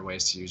much better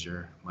ways to use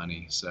your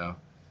money. So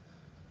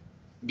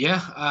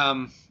yeah,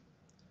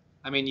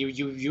 I mean, you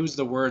use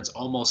the words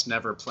almost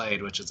never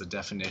played, which is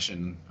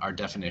our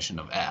definition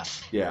of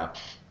F. Yeah.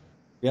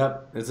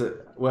 Yep.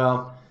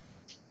 Well,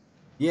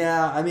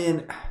 yeah, I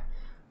mean,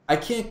 I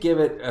can't give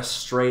it a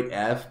straight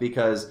F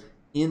because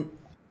in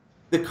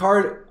the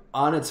card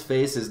on its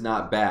face is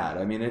not bad.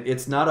 I mean,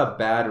 it's not a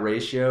bad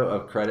ratio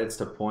of credits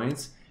to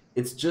points.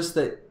 It's just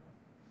that,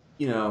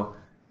 you know,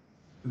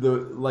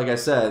 like I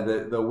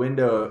said, the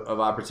window of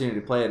opportunity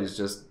to play it is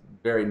just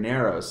very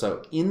narrow.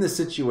 So in the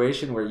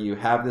situation where you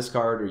have this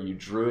card or you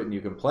drew it and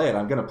you can play it,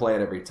 I'm going to play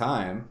it every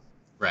time.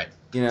 Right.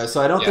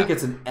 So I don't Yeah. think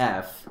it's an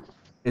F.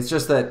 It's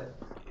just that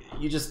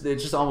it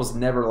just almost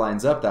never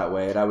lines up that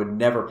way, and I would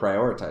never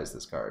prioritize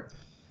this card.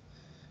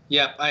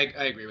 Yeah, I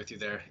agree with you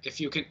there. If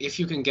you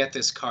can get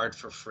this card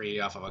for free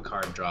off of a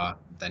card draw,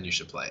 then you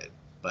should play it.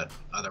 But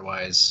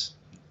otherwise,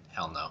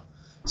 hell no.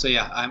 So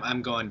yeah,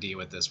 I'm going D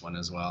with this one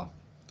as well.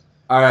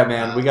 All right,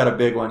 man, we got a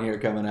big one here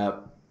coming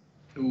up.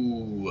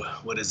 Ooh,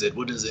 what is it?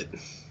 What is it?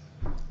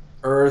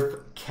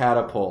 Earth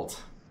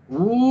Catapult.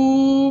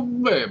 Ooh,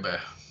 baby.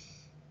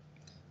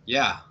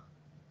 Yeah,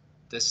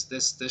 this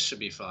should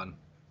be fun.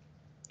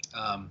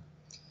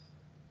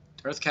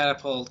 Earth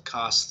Catapult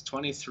costs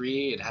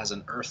 23. It has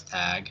an Earth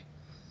tag.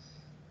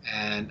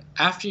 And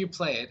after you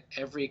play it,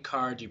 every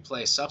card you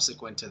play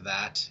subsequent to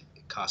that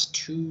it costs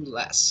 2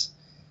 less.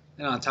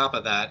 And on top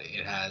of that,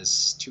 it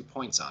has 2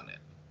 points on it.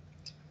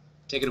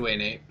 Take it away,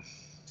 Nate.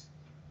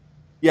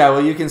 Yeah,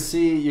 well, you can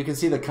see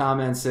the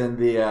comments in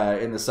the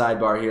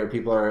sidebar here.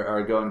 People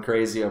are going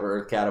crazy over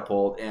Earth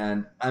Catapult,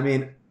 and I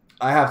mean,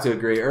 I have to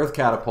agree. Earth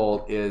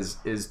Catapult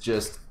is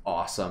just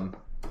awesome.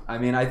 I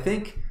mean, I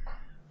think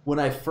when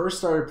I first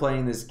started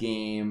playing this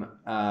game,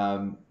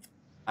 I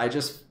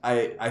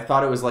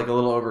thought it was like a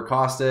little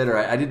overcosted, or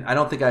I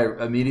don't think I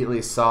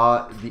immediately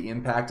saw the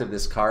impact of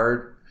this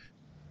card,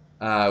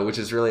 which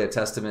is really a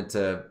testament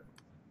to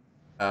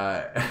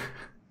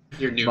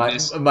your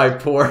newness. my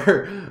poor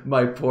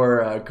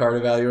card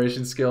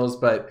evaluation skills.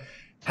 But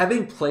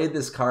having played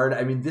this card,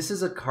 I mean, this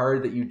is a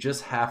card that you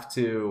just have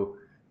to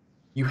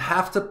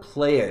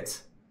play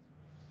it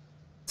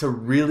to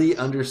really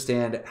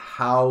understand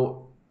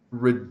how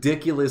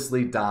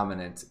ridiculously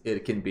dominant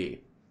it can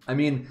be. I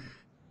mean,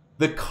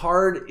 the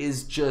card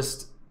is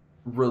just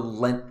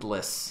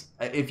relentless.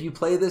 If you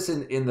play this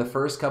in the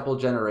first couple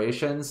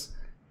generations,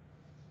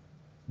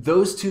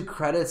 those 2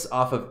 credits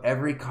off of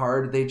every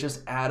card, they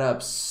just add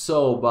up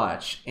so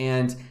much.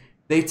 And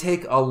they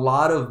take a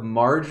lot of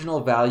marginal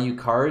value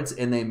cards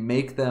and they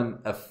make them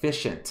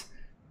efficient.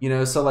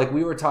 So like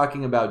we were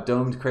talking about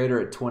Domed Crater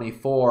at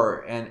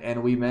 24,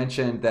 and we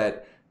mentioned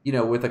that,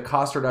 with a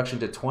cost reduction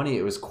to 20,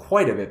 it was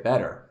quite a bit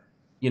better.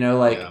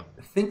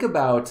 Think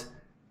about,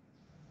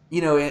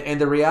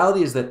 and the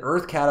reality is that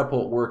Earth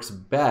Catapult works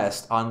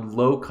best on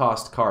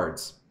low-cost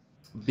cards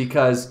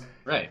because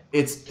right.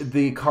 It's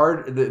the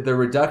card, the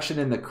reduction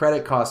in the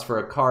credit cost for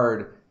a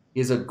card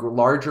is a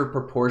larger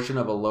proportion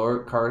of a lower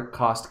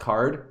cost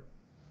card.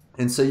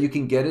 And so you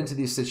can get into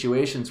these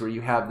situations where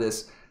you have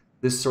this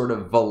sort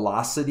of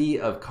velocity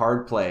of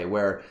card play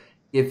where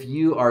if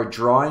you are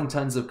drawing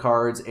tons of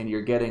cards and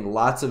you're getting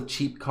lots of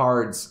cheap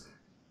cards,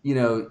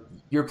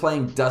 you're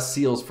playing Dust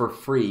Seals for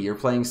free. You're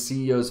playing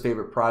CEO's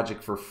Favorite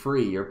Project for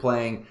free. You're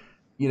playing,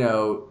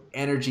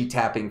 Energy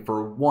Tapping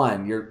for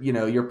 1.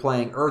 You're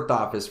playing Earth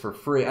Office for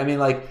free. I mean,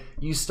 like,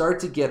 you start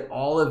to get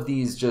all of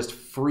these just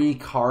free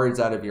cards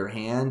out of your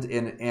hand,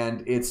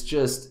 and it's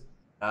just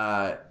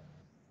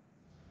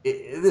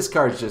this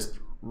card's just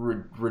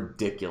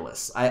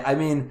ridiculous. I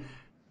mean,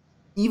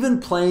 even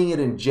playing it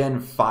in Gen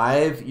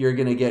 5, you're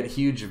going to get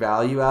huge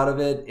value out of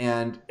it.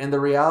 And the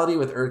reality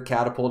with Earth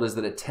Catapult is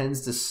that it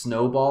tends to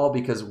snowball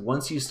because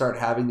once you start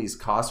having these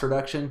cost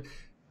reduction,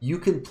 you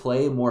can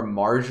play more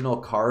marginal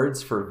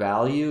cards for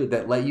value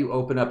that let you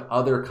open up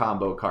other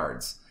combo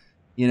cards.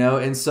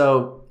 And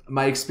so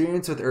my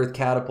experience with Earth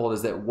Catapult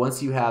is that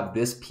once you have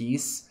this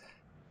piece,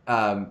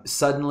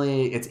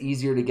 suddenly it's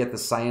easier to get the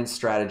science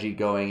strategy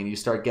going and you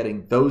start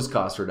getting those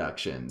cost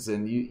reductions.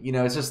 And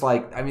it's just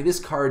like, I mean, this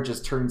card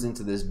just turns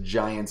into this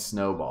giant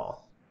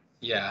snowball.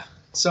 Yeah.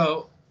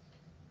 So,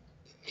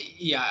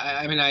 yeah,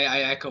 I mean,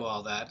 I echo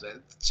all that.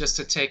 Just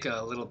to take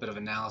a little bit of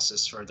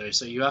analysis further.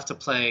 So you have to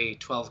play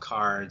 12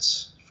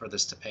 cards for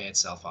this to pay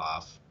itself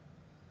off.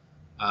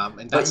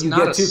 And that's but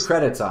you get 2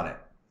 credits on it.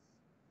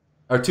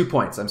 Or 2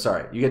 points, I'm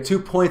sorry. You get 2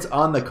 points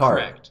on the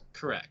card.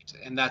 Correct.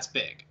 And that's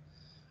big.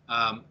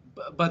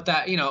 But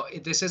that,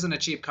 this isn't a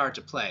cheap card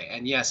to play.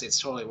 And yes, it's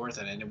totally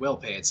worth it and it will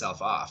pay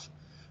itself off.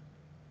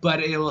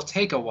 But it will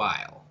take a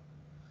while.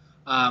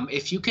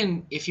 If you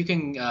can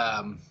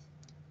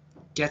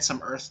get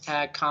some Earth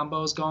Tag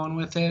combos going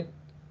with it,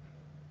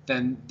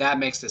 then that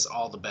makes this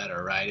all the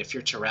better, right? If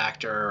you're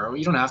Terractor, or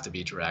you don't have to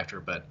be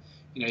Terractor, but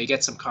you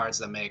get some cards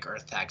that make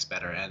Earth Tags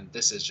better, and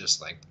this is just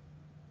like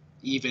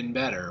even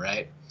better,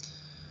 right?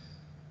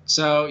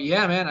 So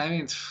yeah, man, I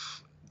mean,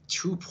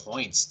 2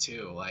 points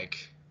too,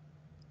 like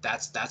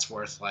that's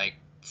worth like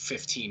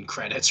 15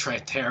 credits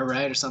right there,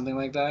 right, or something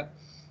like that.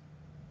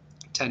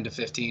 10 to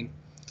 15.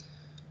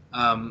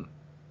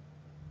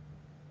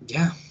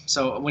 Yeah.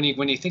 So when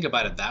you think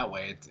about it that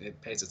way,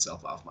 it pays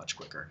itself off much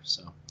quicker.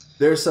 So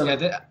There's yeah,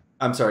 some.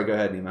 I'm sorry. Go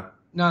ahead, Nima.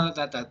 no,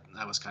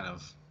 that was kind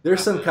of There's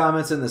wrapping some it up.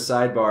 comments in the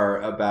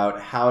sidebar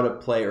about how to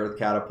play Earth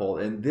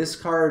Catapult, and this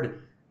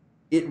card,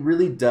 it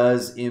really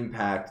does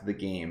impact the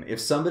game. If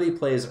somebody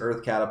plays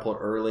Earth Catapult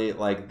early,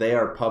 like they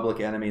are public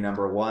enemy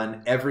number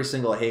one. Every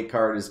single hate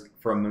card is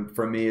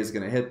from me is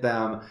going to hit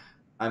them.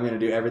 I'm going to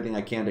do everything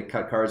I can to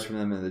cut cards from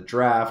them in the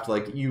draft.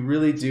 Like you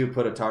really do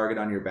put a target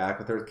on your back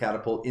with Earth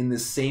Catapult in the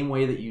same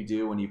way that you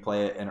do when you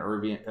play an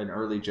early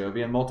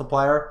Jovian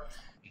multiplier.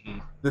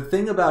 Mhm. The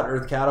thing about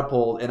Earth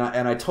Catapult, and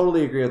I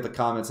totally agree with the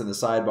comments in the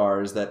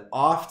sidebar, is that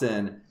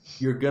often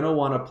you're going to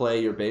want to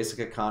play your basic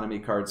economy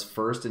cards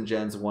first in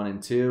gens 1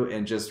 and 2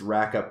 and just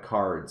rack up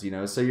cards, you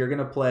know? So you're going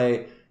to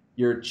play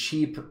your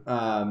cheap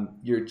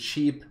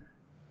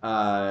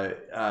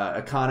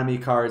economy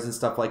cards and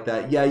stuff like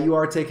that. Yeah, you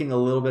are taking a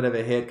little bit of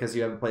a hit because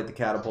you haven't played the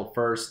Catapult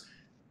first,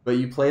 but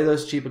you play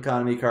those cheap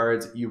economy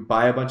cards, you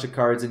buy a bunch of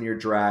cards in your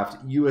draft,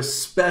 you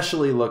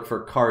especially look for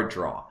card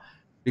draw.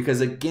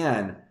 Because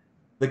again,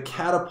 the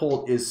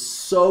Catapult is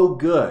so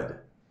good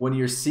when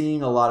you're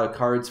seeing a lot of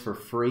cards for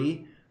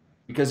free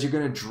because you're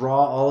going to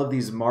draw all of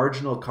these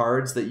marginal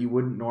cards that you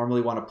wouldn't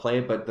normally want to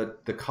play, but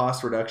the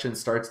cost reduction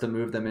starts to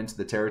move them into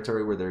the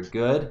territory where they're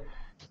good.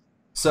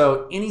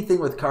 So anything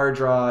with card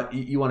draw,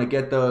 you want to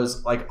get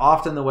those. Like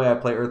often the way I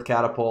play Earth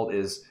Catapult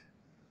is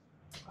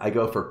I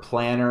go for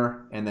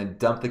planner and then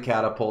dump the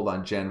Catapult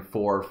on Gen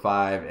 4 or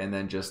 5 and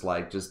then just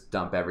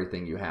dump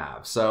everything you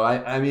have. So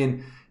I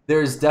mean,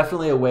 there's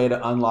definitely a way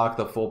to unlock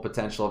the full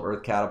potential of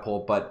Earth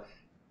Catapult, but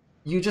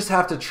you just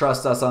have to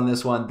trust us on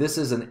this one. This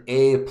is an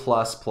A++.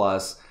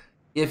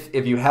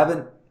 If you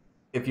haven't,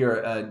 if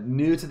you're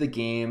new to the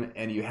game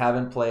and you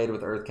haven't played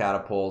with Earth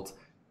Catapult,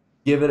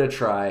 give it a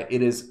try.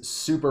 It is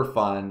super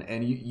fun,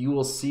 and you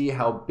will see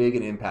how big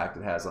an impact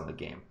it has on the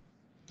game.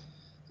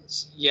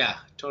 Yeah,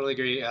 totally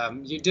agree.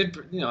 You did,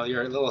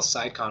 your little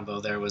side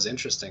convo there was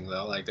interesting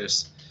though. Like,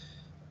 is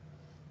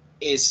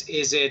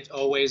it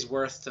always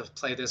worth to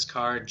play this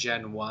card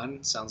Gen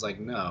 1? Sounds like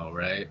no,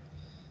 right?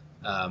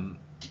 Um,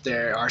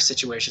 there are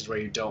situations where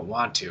you don't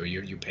want to.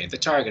 You paint the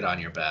target on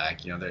your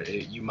back.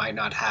 You might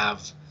not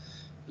have.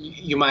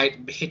 You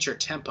might hit your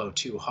tempo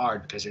too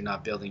hard because you're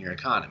not building your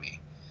economy.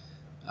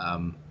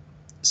 Um,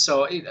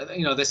 so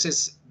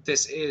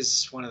this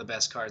is one of the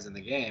best cards in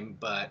the game,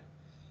 but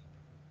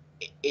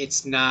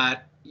it's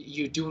not.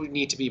 You do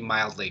need to be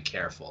mildly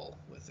careful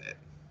with it.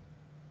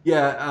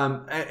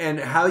 Yeah, and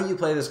how you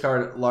play this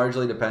card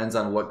largely depends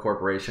on what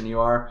corporation you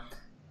are.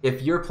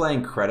 If you're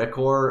playing Credit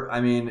Core,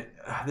 I mean,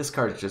 this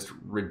card is just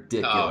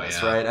Oh ridiculous,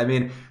 yeah. right? I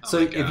mean, Oh so my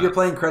if you're god.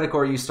 playing Credit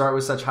Core, you start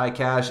with such high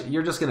cash,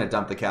 you're just going to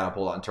dump the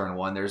Catapult on turn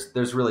one.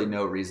 There's really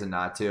no reason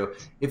not to.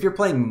 If you're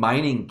playing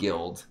Mining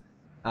Guild,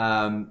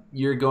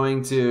 you're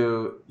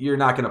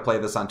not going to play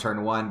this on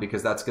turn one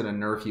because that's going to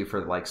nerf you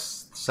for like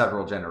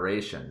several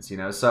generations, you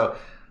know. So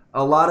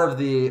a lot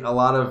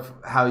of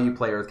how you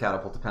play Earth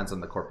Catapult depends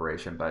on the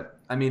corporation, but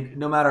I mean,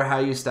 no matter how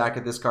you stack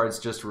it, this card's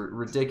just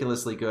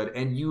ridiculously good,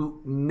 and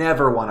you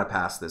never want to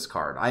pass this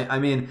card. I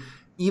mean,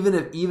 even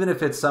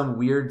if it's some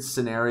weird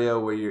scenario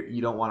where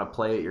you don't want to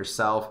play it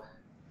yourself,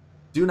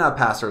 do not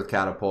pass Earth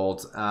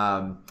Catapult.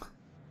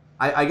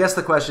 I guess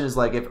the question is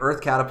like, if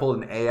Earth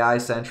Catapult and AI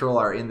Central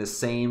are in the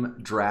same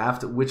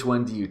draft, which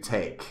one do you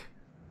take?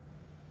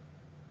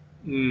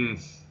 Mm,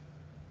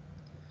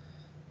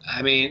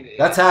 I mean,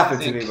 That's I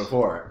happened to me think.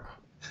 before.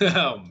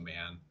 Oh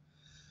man.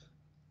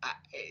 I,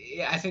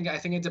 yeah, I think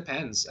it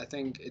depends. I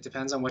think it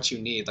depends on what you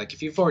need. Like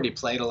if you've already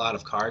played a lot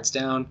of cards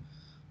down,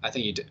 I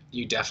think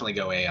you definitely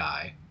go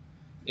AI.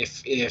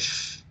 If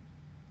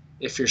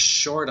you're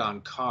short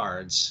on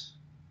cards,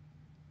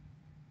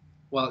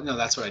 well, no,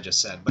 that's what I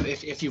just said. But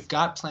if you've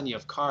got plenty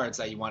of cards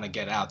that you want to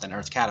get out, then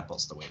Earth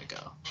Catapult's the way to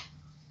go.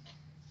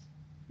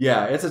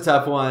 Yeah, it's a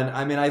tough one.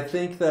 I mean, I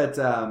think that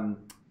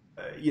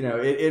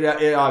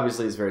it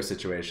obviously is very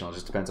situational. It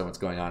just depends on what's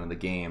going on in the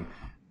game.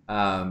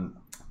 Um,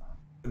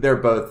 they're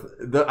both.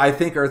 I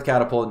think Earth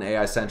Catapult and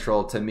AI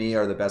Central to me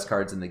are the best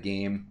cards in the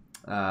game.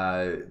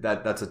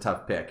 That's a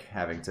tough pick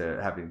having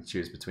to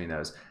choose between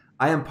those.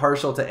 I am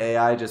partial to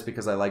AI just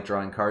because I like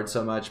drawing cards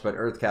so much, but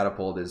Earth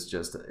Catapult is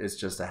just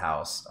a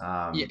house.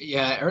 Yeah,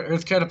 yeah.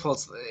 Earth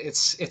Catapult's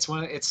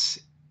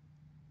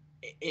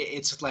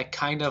it's like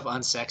kind of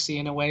unsexy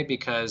in a way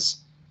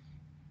because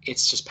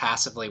it's just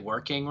passively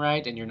working,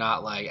 right? And you're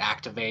not like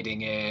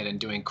activating it and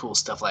doing cool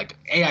stuff. Like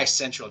AI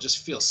Central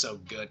just feels so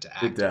good to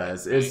It activate,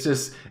 does. It's right?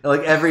 just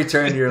like every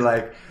turn you're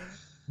like,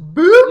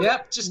 boop,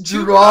 Yep, just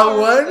two draw cards.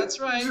 one, That's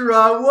right.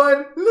 draw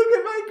one. Look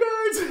at my cards.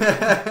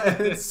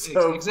 It's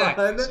so Exactly.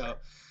 fun. So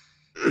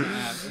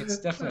it's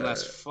definitely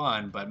less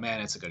fun, but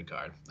man, it's a good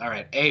card. All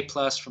right, A+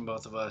 from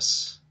both of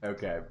us.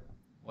 Okay.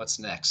 What's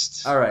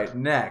next? All right.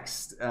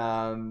 Next,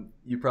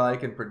 you probably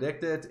can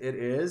predict it. It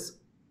is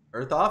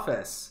Earth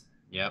Office.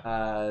 Yep.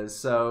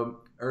 So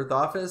Earth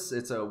Office,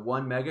 it's a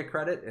 1 mega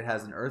credit. It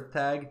has an Earth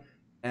tag,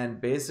 and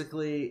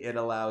basically it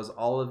allows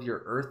all of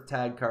your Earth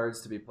tag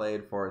cards to be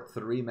played for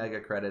 3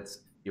 mega credits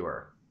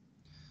fewer.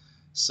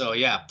 So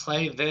yeah,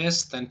 play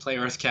this, then play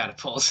Earth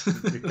Catapult.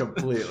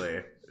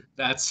 Completely.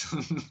 That's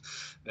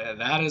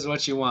that is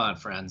what you want,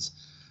 friends.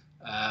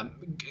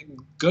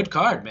 Good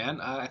card,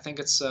 man. I think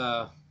it's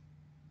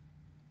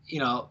you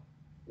know,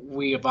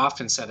 we have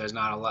often said there's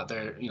not a lot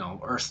there. You know,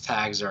 Earth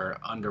tags are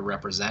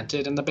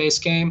underrepresented in the base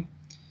game,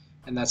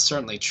 and that's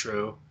certainly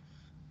true.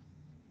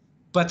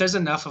 But there's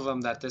enough of them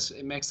that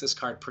it makes this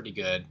card pretty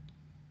good.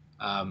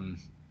 Um,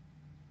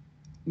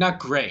 Not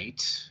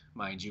great,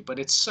 mind you, but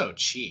it's so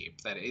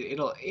cheap that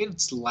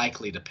it's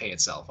likely to pay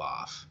itself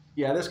off.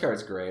 Yeah, this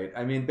card's great.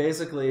 I mean,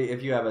 basically,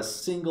 if you have a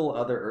single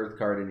other Earth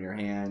card in your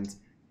hand,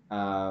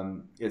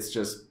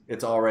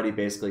 it's already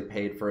basically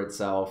paid for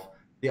itself.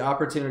 The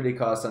opportunity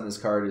cost on this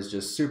card is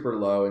just super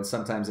low, and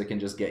sometimes it can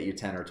just get you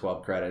 10 or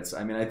 12 credits.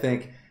 I mean, I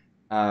think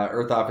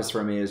Earth Office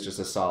for me is just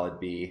a solid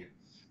B.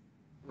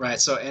 Right.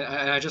 So,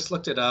 and I just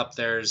looked it up.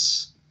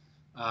 There's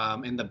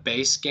in the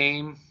base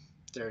game,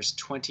 there's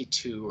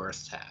 22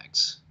 Earth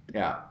tags.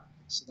 Yeah.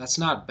 So that's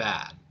not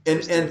bad.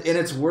 And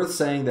it's worth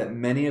saying that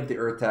many of the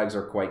Earth tags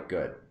are quite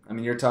good. I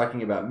mean, you're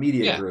talking about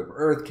Media Group,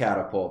 Earth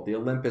Catapult, the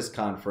Olympus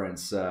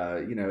Conference,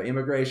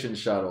 immigration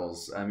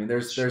shuttles. I mean,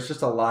 there's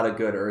just a lot of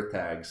good Earth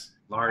tags.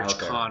 Large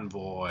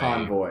convoy.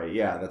 Convoy,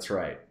 yeah, that's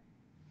right.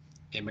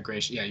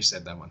 Immigration, yeah, you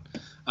said that one.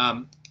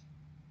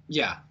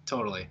 Yeah,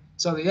 totally.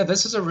 So yeah,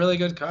 this is a really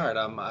good card.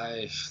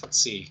 Let's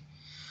see.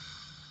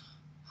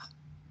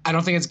 I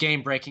don't think it's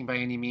game breaking by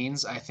any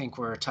means. I think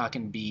we're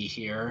talking B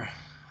here.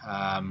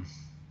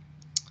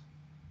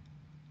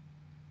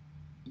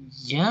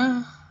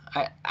 Yeah,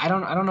 I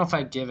don't know if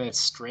I'd give it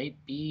straight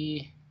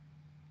B.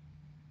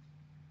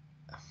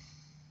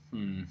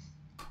 I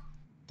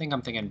think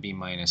I'm thinking B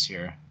minus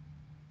here.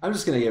 I'm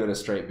just gonna give it a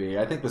straight B.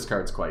 I think this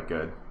card's quite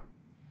good.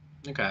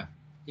 Okay.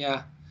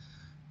 Yeah.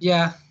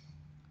 Yeah.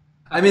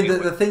 I mean,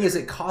 the thing is,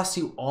 it costs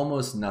you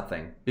almost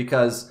nothing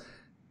because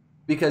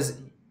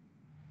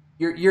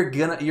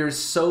you're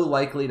so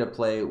likely to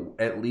play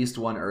at least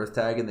one Earth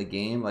tag in the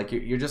game. Like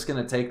you're just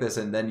gonna take this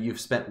and then you've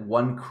spent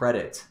 1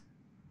 credit.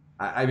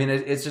 I mean,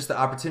 it's just the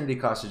opportunity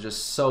cost is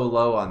just so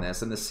low on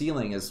this, and the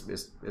ceiling is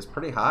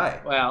pretty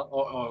high. Well,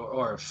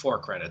 or 4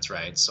 credits,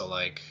 right? So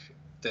like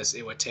this,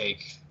 it would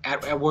take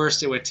at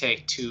worst it would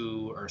take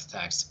 2 Earth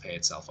tags to pay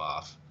itself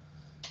off.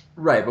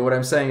 Right, but what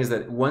I'm saying is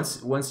that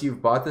once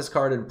you've bought this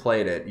card and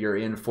played it, you're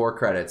in 4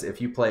 credits.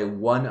 If you play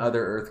one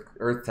other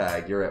Earth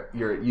tag,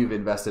 you've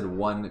invested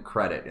 1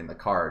 credit in the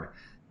card.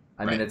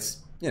 I mean,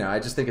 it's I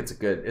just think it's a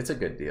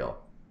good deal.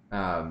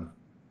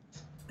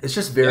 It's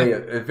just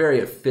a very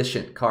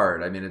efficient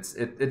card. I mean,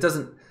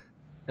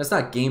 it's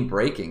not game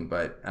breaking,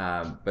 but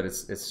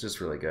it's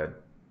just really good.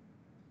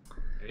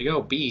 There you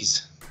go,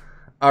 bees.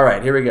 All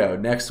right, here we go.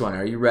 Next one.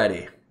 Are you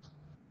ready?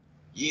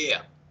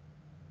 Yeah.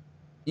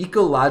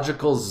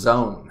 Ecological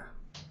zone.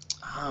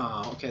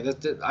 Oh, okay.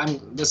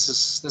 This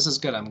is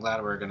good. I'm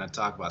glad we're gonna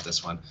talk about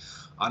this one.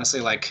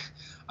 Honestly, like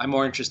I'm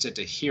more interested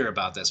to hear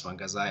about this one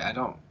because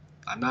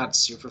I'm not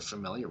super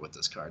familiar with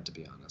this card, to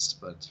be honest.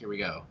 But here we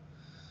go.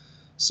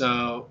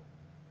 So,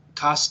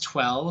 cost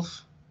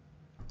 12.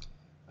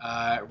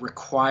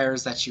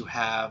 Requires that you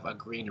have a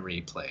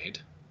greenery played.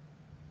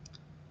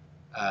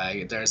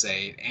 There's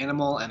a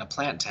animal and a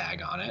plant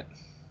tag on it,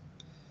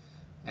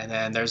 and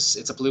then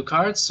it's a blue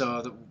card.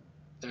 So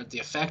the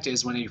effect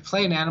is when you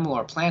play an animal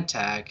or plant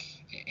tag,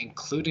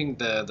 including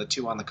the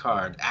 2 on the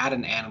card, add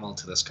an animal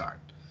to this card.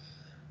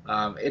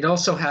 It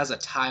also has a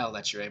tile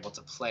that you're able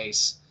to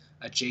place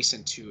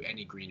adjacent to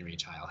any greenery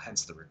tile,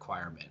 hence the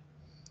requirement.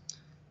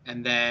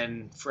 And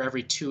then for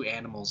every 2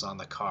 animals on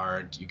the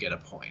card, you get a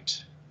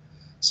point.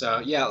 So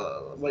yeah,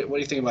 what do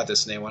you think about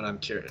this, Nate? I'm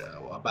curious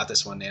about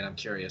this one, Nate. I'm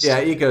curious.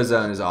 Yeah,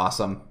 Ecozone is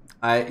awesome.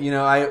 I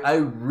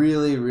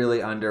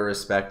really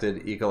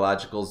under-respected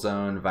Ecological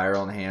Zone,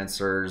 viral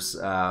enhancers.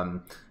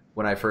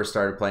 When I first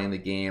started playing the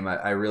game,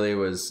 I really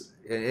was,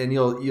 and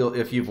you'll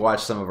if you've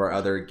watched some of our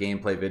other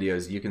gameplay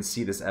videos, you can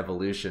see this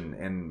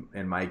evolution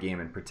in my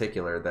game in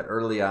particular. That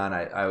early on,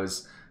 I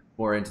was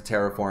more into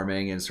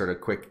terraforming and sort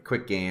of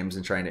quick games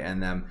and trying to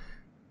end them.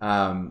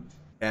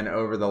 And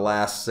over the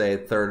last, say,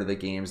 third of the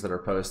games that are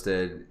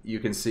posted, you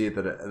can see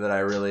that I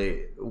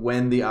really,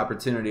 when the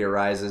opportunity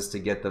arises to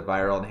get the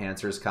viral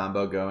enhancers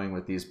combo going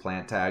with these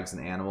plant tags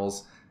and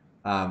animals,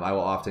 I will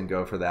often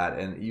go for that,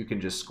 and you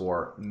can just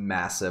score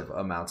massive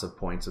amounts of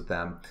points with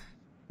them.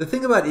 The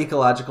thing about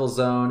Ecological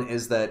Zone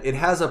is that it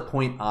has a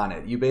point on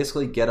it. You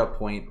basically get a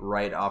point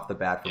right off the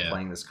bat for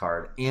playing this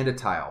card, and a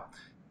tile.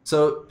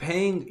 So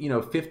paying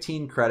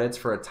 15 credits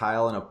for a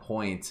tile and a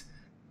point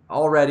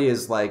already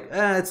is like,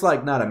 it's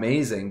like not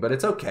amazing, but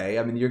it's okay.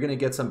 I mean, you're going to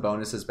get some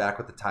bonuses back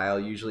with the tile.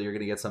 Usually you're going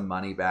to get some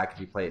money back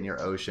if you play it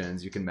near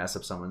oceans. You can mess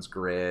up someone's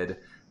grid.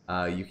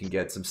 You can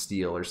get some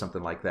steel or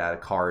something like that, a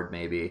card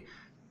maybe.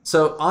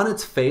 So on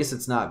its face,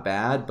 it's not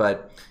bad,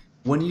 but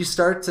when you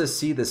start to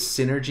see the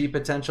synergy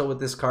potential with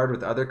this card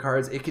with other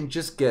cards, it can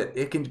just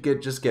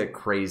get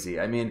crazy.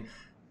 I mean,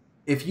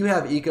 if you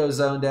have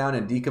Ecozone down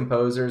and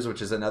Decomposers,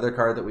 which is another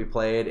card that we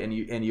played, and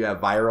you have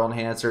viral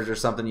enhancers or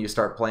something, you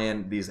start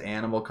playing these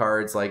animal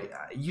cards, like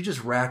you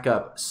just rack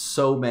up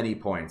so many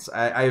points.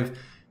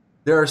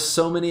 There are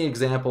so many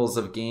examples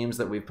of games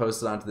that we've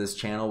posted onto this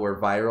channel where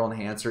viral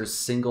enhancers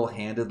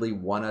single-handedly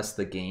won us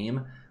the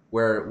game.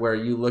 Where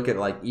you look at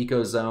like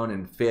Ecozone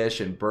and fish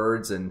and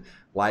birds and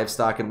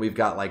livestock, and we've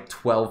got like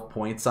 12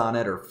 points on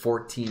it or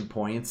 14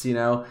 points, you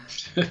know,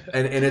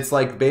 and it's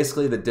like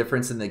basically the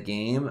difference in the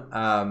game.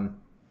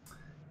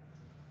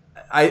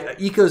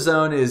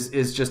 Ecozone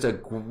is just a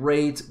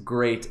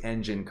great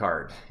engine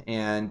card,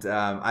 and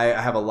I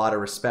have a lot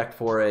of respect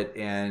for it,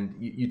 and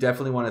you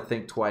definitely want to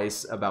think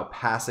twice about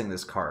passing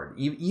this card,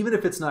 even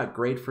if it's not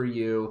great for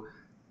you.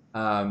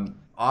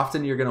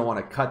 Often you're going to want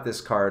to cut this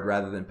card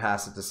rather than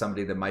pass it to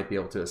somebody that might be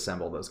able to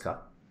assemble those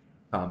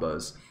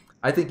combos.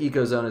 I think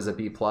Ecozone is a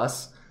B+.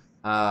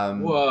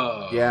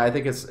 Whoa. Yeah, I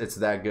think it's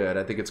that good.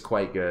 I think it's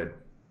quite good.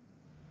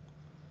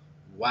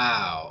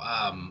 Wow.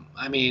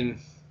 I mean,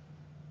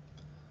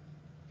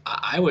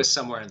 I was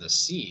somewhere in the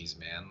C's,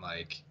 man.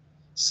 Like,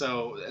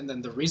 so, and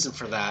then the reason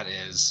for that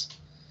is,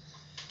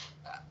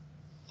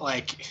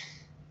 like,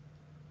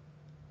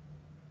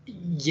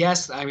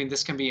 yes, I mean,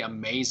 this can be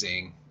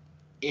amazing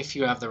if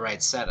you have the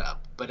right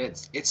setup, but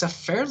it's a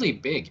fairly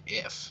big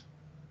if.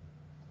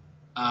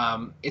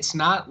 It's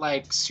not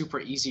like super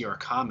easy or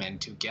common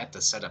to get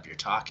the setup you're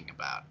talking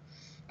about,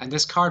 and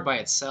this card by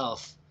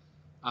itself,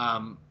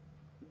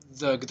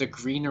 the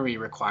greenery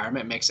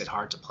requirement makes it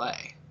hard to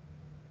play.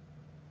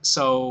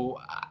 So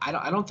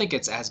I don't think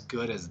it's as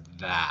good as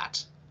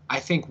that. I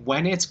think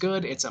when it's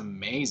good, it's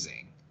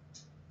amazing,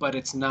 but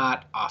it's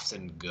not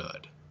often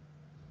good.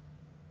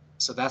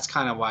 So that's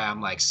kind of why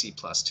I'm like C+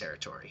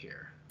 territory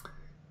here.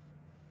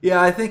 Yeah,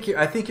 I think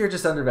you're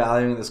just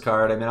undervaluing this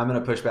card. I mean, I'm going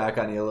to push back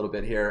on you a little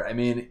bit here. I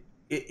mean,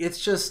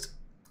 it's just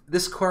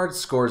this card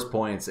scores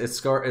points. It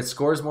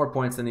scores more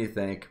points than you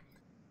think.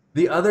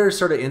 The other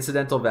sort of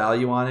incidental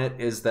value on it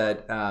is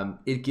that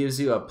it gives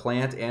you a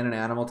plant and an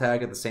animal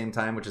tag at the same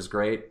time, which is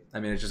great.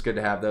 I mean, it's just good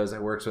to have those.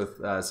 It works with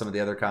some of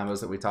the other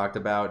combos that we talked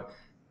about.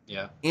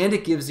 Yeah. And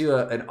it gives you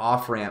an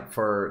off-ramp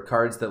for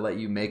cards that let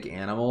you make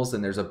animals,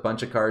 and there's a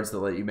bunch of cards that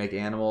let you make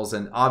animals,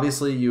 and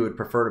obviously you would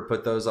prefer to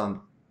put those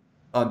on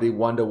the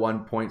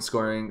 1-to-1 point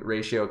scoring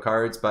ratio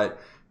cards, but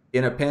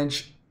in a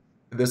pinch,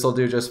 this will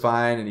do just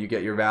fine, and you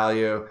get your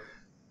value.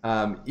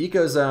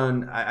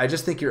 Ecozone, I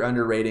just think you're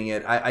underrating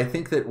it. I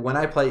think that when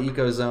I play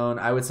Ecozone,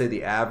 I would say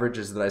the average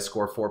is that I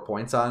score 4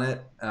 points on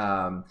it,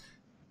 and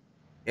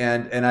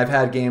I've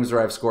had games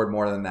where I've scored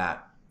more than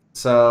that.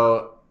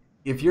 So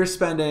if you're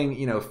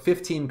spending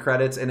 15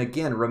 credits, and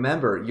again,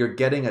 remember, you're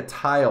getting a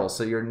tile,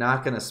 so you're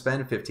not going to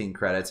spend 15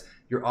 credits.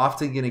 You're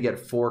often going to get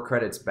 4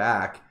 credits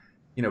back.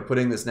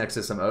 Putting this next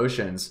to some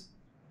oceans,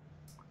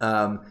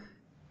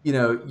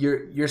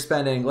 you're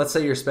spending, let's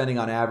say you're spending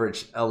on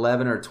average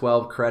 11 or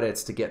 12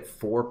 credits to get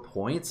 4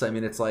 points. I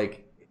mean, it's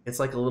like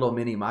a little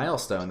mini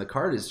milestone. The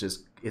card is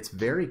just, it's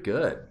very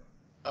good.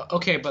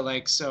 Okay, but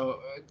like, so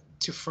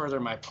to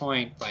further my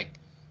point, like,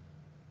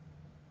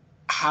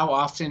 how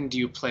often do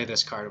you play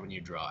this card when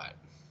you draw it?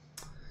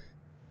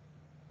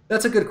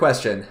 That's a good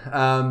question.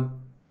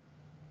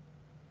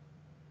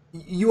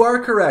 You are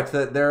correct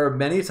that there are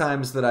many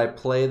times that I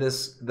play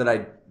this, that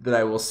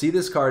I will see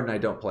this card and I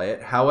don't play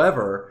it.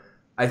 However,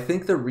 I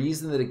think the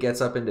reason that it gets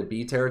up into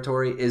B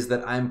territory is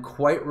that I'm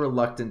quite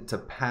reluctant to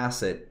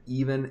pass it,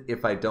 even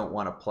if I don't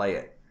want to play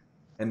it.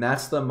 And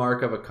that's the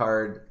mark of a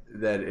card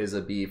that is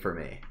a B for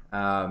me.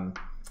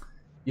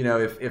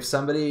 If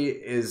somebody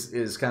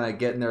is kind of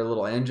getting their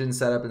little engine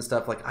set up and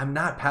stuff, like, I'm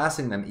not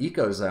passing them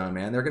Ecozone,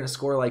 man. They're going to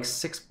score like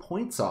 6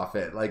 points off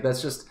it. Like,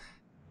 that's just,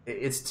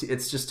 it's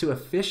just too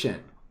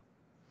efficient.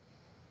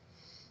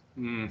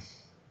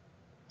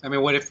 I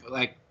mean, what if,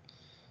 like,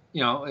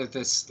 if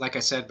this, like I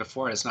said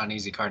before, it's not an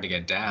easy card to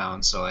get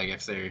down. So, like,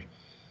 if they're,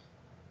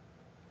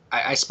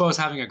 I suppose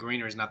having a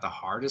greener is not the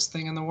hardest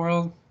thing in the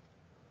world,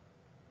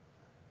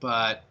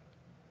 but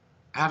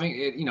having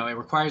it, it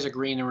requires a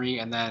greenery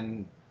and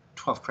then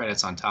 12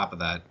 credits on top of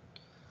that.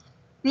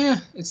 Yeah,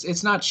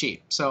 it's not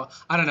cheap. So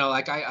I don't know.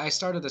 Like, I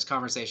started this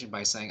conversation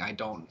by saying I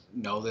don't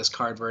know this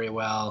card very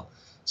well,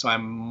 so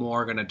I'm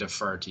more gonna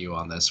defer to you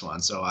on this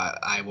one. So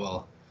I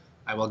will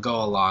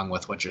go along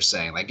with what you're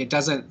saying. Like, it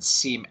doesn't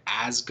seem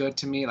as good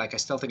to me. Like, I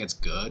still think it's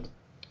good,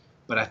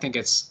 but I think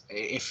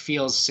it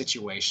feels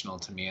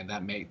situational to me, and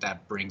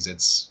that brings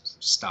its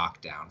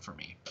stock down for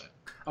me. But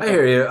okay. I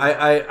hear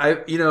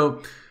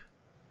you.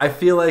 I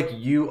feel like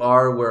you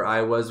are where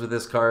I was with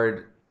this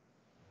card,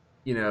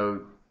 a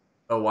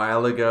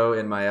while ago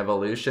in my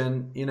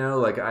evolution.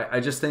 Like,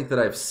 I just think that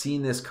I've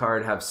seen this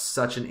card have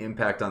such an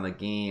impact on the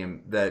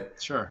game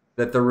that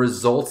that the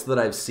results that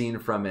I've seen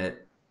from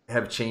it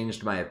have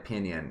changed my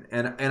opinion,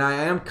 and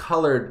I am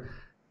colored.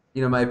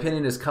 My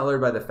opinion is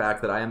colored by the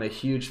fact that I am a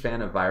huge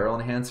fan of viral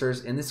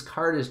enhancers, and this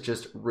card is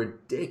just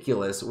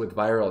ridiculous with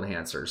viral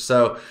enhancers.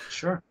 So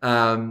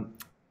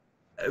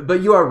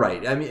but you are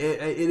right. I mean,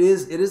 it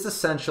is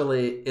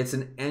essentially, it's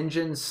an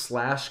engine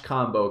 /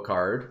 combo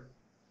card,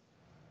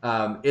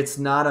 It's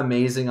not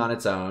amazing on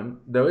its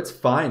own, though it's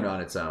fine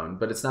on its own,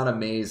 but it's not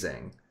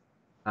amazing.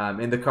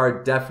 And the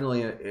card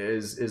definitely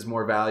is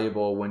more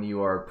valuable when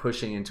you are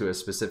pushing into a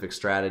specific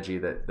strategy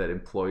that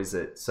employs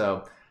it.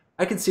 So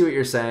I can see what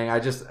you're saying.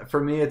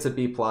 For me, it's a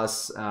B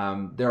plus.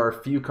 There are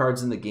a few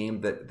cards in the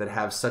game that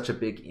have such a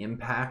big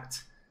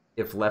impact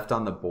if left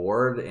on the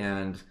board,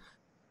 and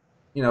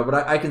but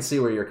I can see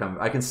where you're coming.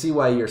 I can see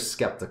why you're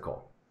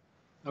skeptical.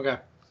 Okay.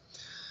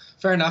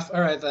 Fair enough. All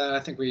right, I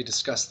think we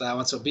discussed that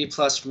one. So B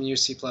plus from you,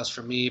 C plus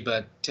from me,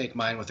 but take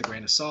mine with a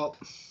grain of salt.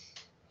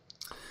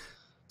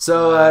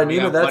 So we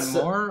Nima, got that's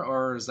one more,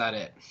 or is that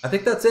it? I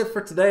think that's it for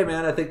today,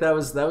 man. I think that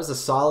was a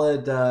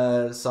solid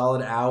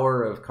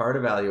hour of card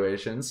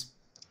evaluations.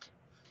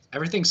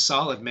 Everything's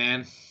solid,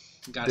 man.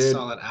 Got a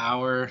solid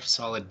hour,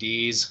 solid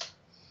D's.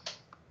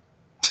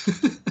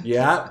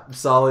 Yeah,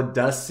 solid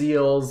dust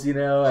seals.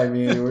 I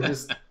mean, we're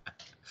just.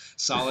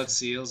 Solid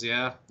seals,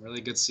 yeah.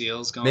 Really good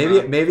seals going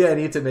on. Maybe I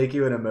need to make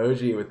you an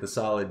emoji with the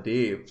solid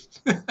D.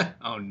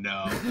 Oh,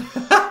 no.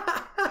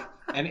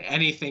 And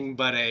anything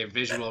but a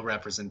visual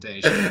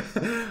representation.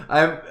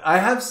 I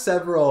have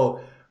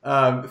several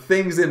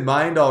things in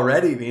mind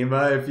already,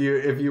 Nima. If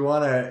you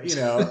want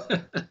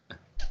to,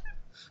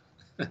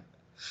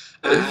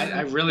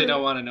 I really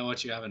don't want to know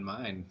what you have in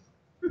mind.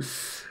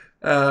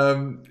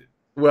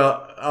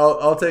 Well,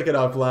 I'll take it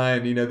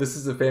offline. This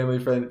is a family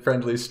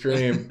friendly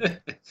stream.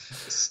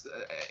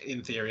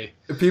 In theory,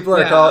 people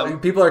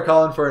are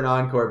calling for an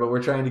encore, but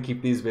we're trying to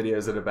keep these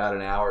videos at about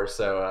an hour.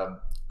 So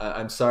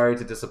I'm sorry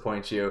to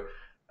disappoint you.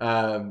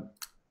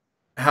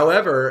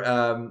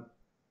 However,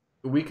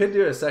 we could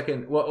do a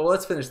second. Well,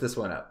 let's finish this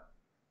one up.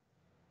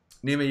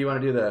 Nima, you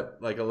want to do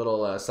a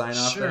little sign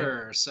off?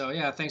 Sure. Thing? So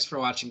yeah, thanks for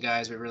watching,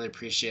 guys. We really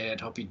appreciate it.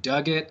 Hope you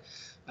dug it.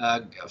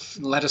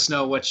 Let us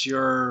know what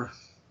your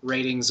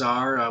ratings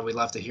are. We'd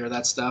love to hear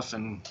that stuff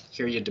and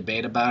hear you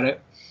debate about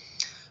it.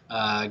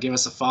 Give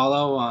us a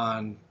follow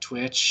on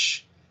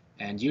Twitch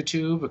and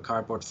YouTube,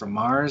 Cardboard from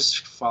Mars.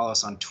 Follow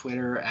us on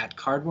Twitter at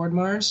Cardboard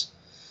Mars.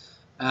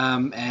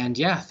 And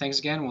yeah, thanks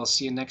again. We'll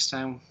see you next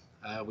time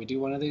we do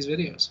one of these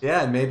videos.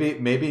 Yeah, and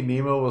maybe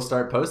Nemo will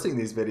start posting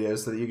these videos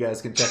so that you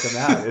guys can check them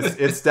out.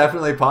 It's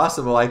definitely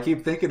possible. I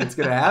keep thinking it's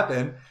going to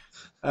happen,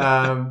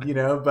 but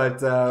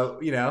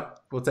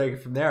we'll take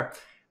it from there.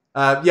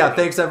 Yeah,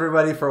 thanks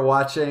everybody for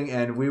watching,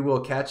 and we will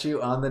catch you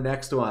on the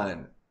next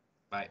one.